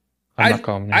 I'm not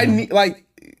commenting. I need like.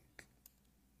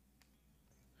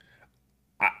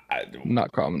 I'm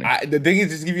not commenting. The thing is,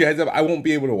 just to give you a heads up, I won't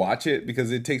be able to watch it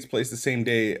because it takes place the same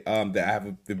day that I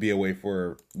have to be away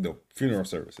for the funeral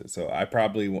services. So I'm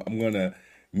gonna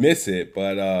miss it.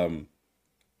 But I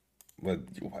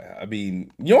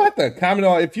mean, you don't have to comment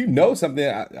on if you know something.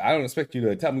 I don't expect you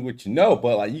to tell me what you know,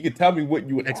 but like you can tell me what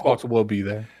you would. Xbox will be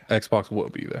there. Xbox will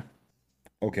be there.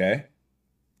 Okay.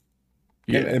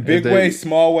 Yeah, in a big way,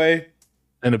 small way.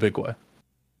 In a big way.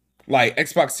 Like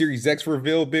Xbox Series X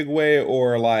reveal, big way,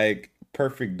 or like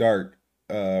Perfect Dark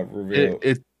reveal.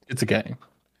 It's a game.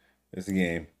 It's a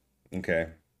game. Okay.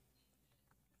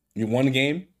 You won the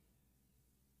game?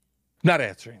 Not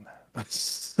answering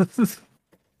that.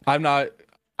 I'm not.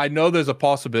 I know there's a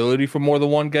possibility for more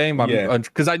than one game.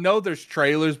 Because I know there's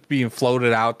trailers being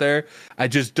floated out there. I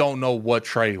just don't know what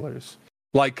trailers.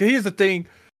 Like, here's the thing.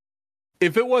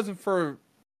 If it wasn't for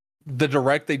the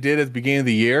direct they did at the beginning of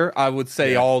the year, I would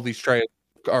say all these trailers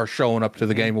are showing up to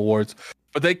the Game Awards.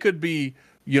 But they could be,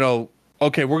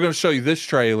 okay, we're going to show you this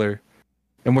trailer,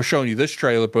 and we're showing you this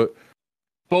trailer, but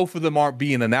both of them aren't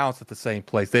being announced at the same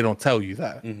place. They don't tell you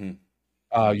that.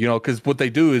 Because what they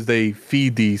do is they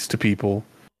feed these to people,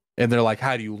 and they're like,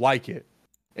 how do you like it?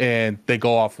 And they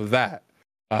go off of that.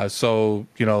 So,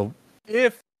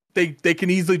 if they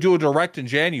can easily do a direct in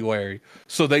January,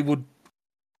 so they would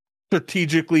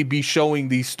strategically be showing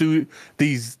these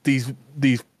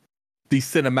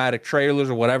cinematic trailers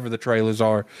or whatever the trailers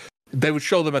are. They would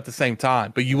show them at the same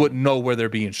time, but you wouldn't know where they're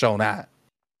being shown at.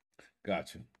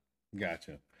 Gotcha.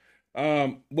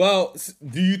 Well,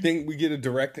 do you think we get a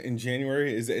direct in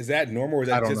January? Is that normal, or is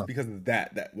that just because of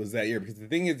that was that year? Because the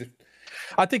thing is,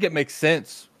 I think it makes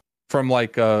sense from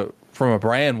a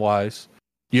brand wise.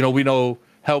 We know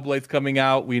Hellblade's coming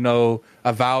out. We know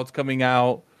Avowed's coming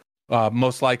out.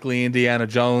 Most likely Indiana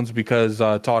Jones, because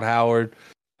Todd Howard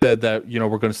said that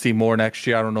we're going to see more next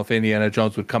year. I don't know if Indiana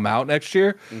Jones would come out next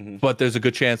year, but there's a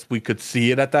good chance we could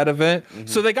see it at that event.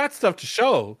 So they got stuff to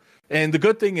show. And the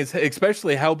good thing is,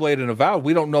 especially Hellblade and Avowed,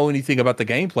 we don't know anything about the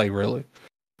gameplay really.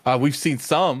 We've seen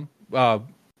some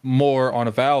more on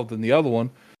Avowed than the other one,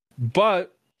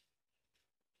 but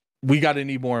we got to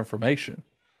need more information.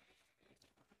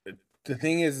 The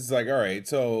thing is, it's like, all right,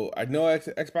 so I know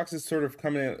Xbox is sort of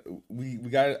coming in. We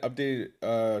got an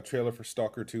updated trailer for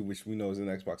Stalker 2, which we know is an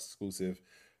Xbox exclusive.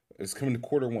 It's coming to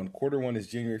quarter one. Quarter one is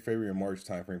January, February, and March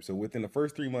timeframe. So within the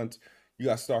first 3 months, you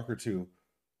got Stalker 2.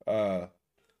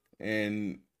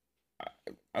 And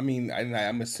I mean,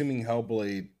 I'm assuming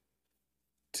Hellblade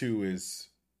 2 is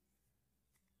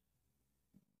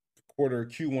quarter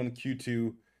Q1,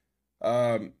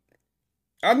 Q2.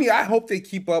 I mean, I hope they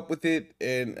keep up with it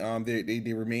and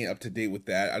they remain up to date with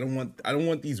that. I don't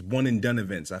want these one and done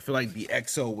events. I feel like the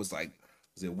XO was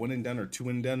it one and done or two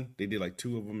and done? They did like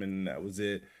 2 of them and that was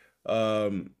it.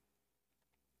 They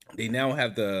now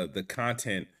have the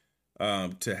content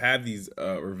to have these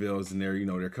reveals, and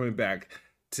they're coming back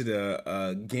to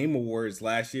the Game Awards.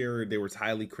 Last year they were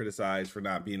highly criticized for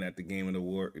not being at the Game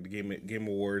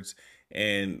Awards,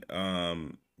 and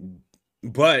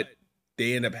but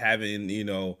they end up having,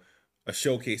 a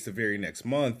showcase the very next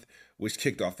month, which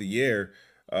kicked off the year.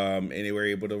 And they were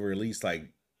able to release like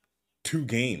 2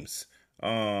 games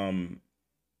in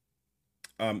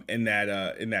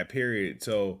that period.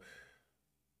 So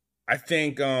I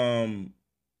think an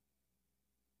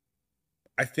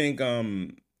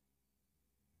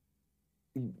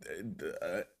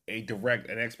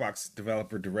Xbox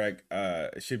developer direct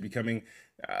should be coming.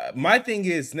 My thing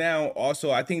is now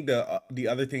also, I think the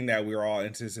other thing that we're all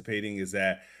anticipating is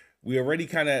that we already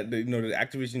kind of, the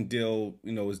Activision deal,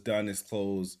 is done, is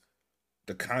closed.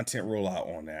 The content rollout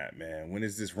on that, man. When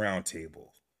is this round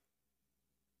table?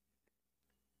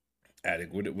 Attic,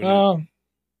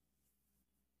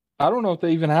 I don't know if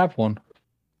they even have one.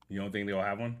 You don't think they'll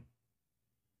have one?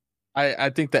 I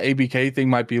think the ABK thing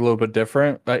might be a little bit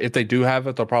different. If they do have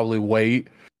it, they'll probably wait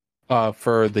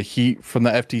for the heat from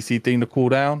the FTC thing to cool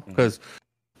down, because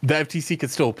the FTC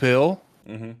could still appeal.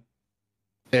 Mm-hmm.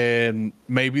 And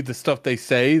maybe the stuff they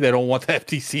say they don't want the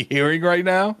FTC hearing right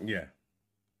now. Yeah.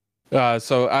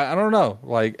 So I don't know.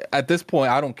 Like at this point,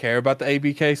 I don't care about the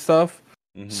ABK stuff.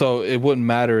 Mm-hmm. So it wouldn't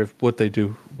matter if what they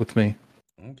do with me.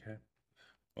 Okay.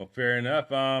 Well, fair enough.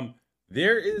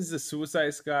 There is the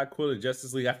Suicide Squad Quoted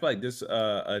Justice League. I feel like this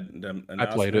announcement. I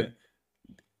played it.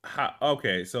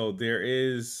 Okay, so there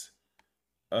is.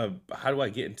 How do I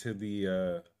get into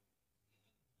the?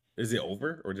 Is it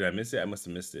over or did I miss it? I must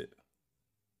have missed it.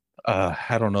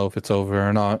 I don't know if it's over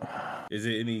or not. Is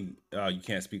it any? You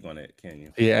can't speak on it, can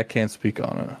you? Yeah, I can't speak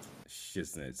on it.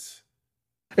 Shiznits.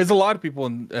 There's a lot of people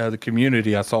in the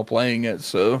community I saw playing it,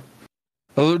 so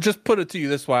I'll just put it to you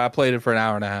this way: I played it for an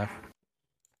hour and a half.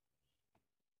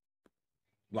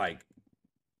 Like,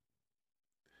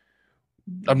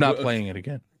 I'm not playing it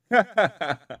again.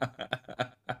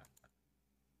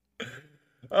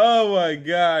 Oh my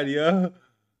god, yo!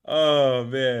 Oh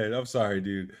man, I'm sorry,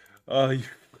 dude. Oh,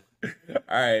 all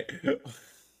right.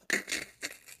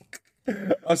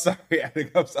 I'm sorry. I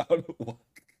think I'm sorry.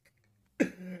 All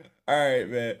right,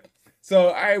 man. So,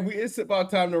 all right, it's about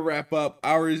time to wrap up.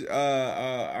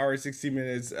 Hour 60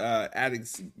 minutes.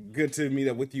 Addicts, good to meet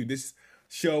up with you. This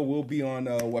show will be on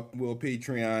Weapon Wheel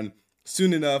Patreon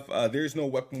soon enough. There's no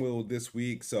Weapon Wheel this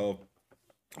week, so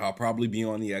I'll probably be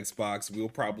on the Xbox. We'll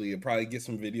probably get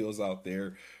some videos out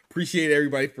there. Appreciate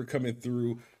everybody for coming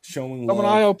through, showing love. I'm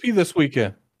an ILP this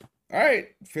weekend. All right,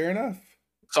 fair enough.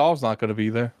 Saul's not going to be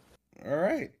there. All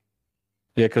right.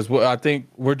 Yeah, because I think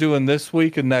we're doing this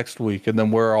week and next week, and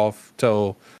then we're off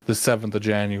till the 7th of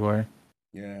January.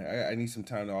 Yeah, I need some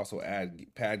time to also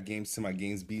pad games to my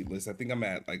games beat list. I think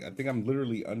I'm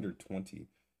literally under 20,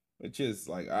 which is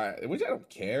which I don't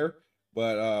care,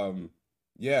 but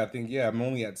yeah, I'm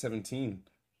only at 17.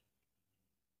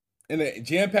 And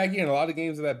jam packing and a lot of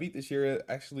games that I beat this year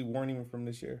actually weren't even from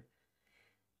this year.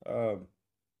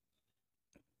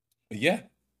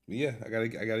 Yeah, I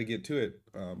gotta get to it.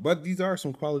 But these are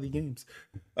some quality games.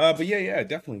 But yeah,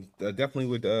 definitely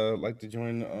would like to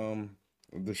join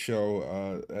the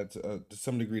show at to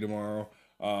some degree tomorrow.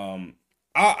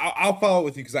 I'll follow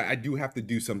with you because I do have to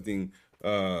do something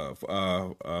for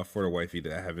the wifey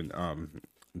that I haven't done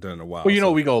in a while. Well, you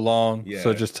know we go long, Yeah.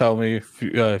 So just tell me if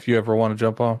you ever want to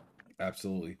jump on.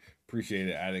 Absolutely. Appreciate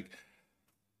it, Attic.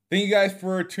 Thank you guys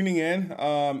for tuning in.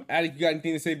 Attic, you got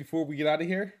anything to say before we get out of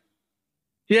here?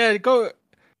 Yeah, go.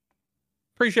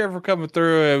 Appreciate it for coming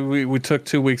through. We took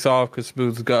 2 weeks off because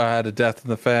Smooth had a death in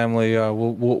the family.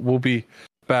 We'll be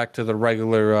back to the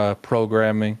regular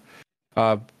programming.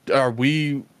 Are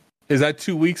we? Is that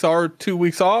 2 weeks? Our 2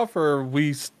 weeks off, or are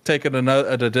we taking an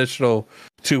additional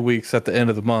 2 weeks at the end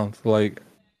of the month? Like,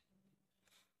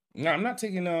 no, I'm not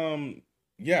taking.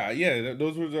 Yeah.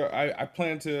 Those were I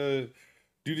plan to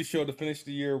do the show to finish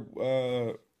the year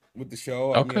with the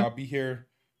show. Okay. I mean, I'll be here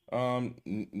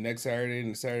next Saturday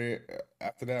and the Saturday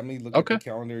after that. Me look at the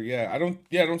calendar. I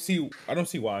don't see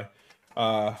why.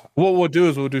 What we'll do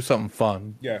is we'll do something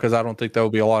fun. Yeah. Because I don't think there will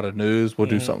be a lot of news. We'll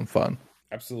do something fun.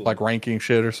 Absolutely. Like ranking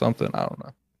shit or something. I don't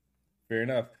know. Fair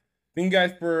enough. Thank you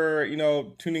guys for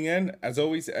tuning in. As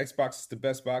always, Xbox is the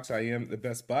best box. I am the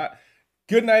best bot.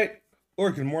 Good night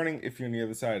or good morning if you're on the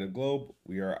other side of the globe.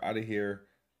 We are out of here.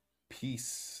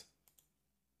 Peace.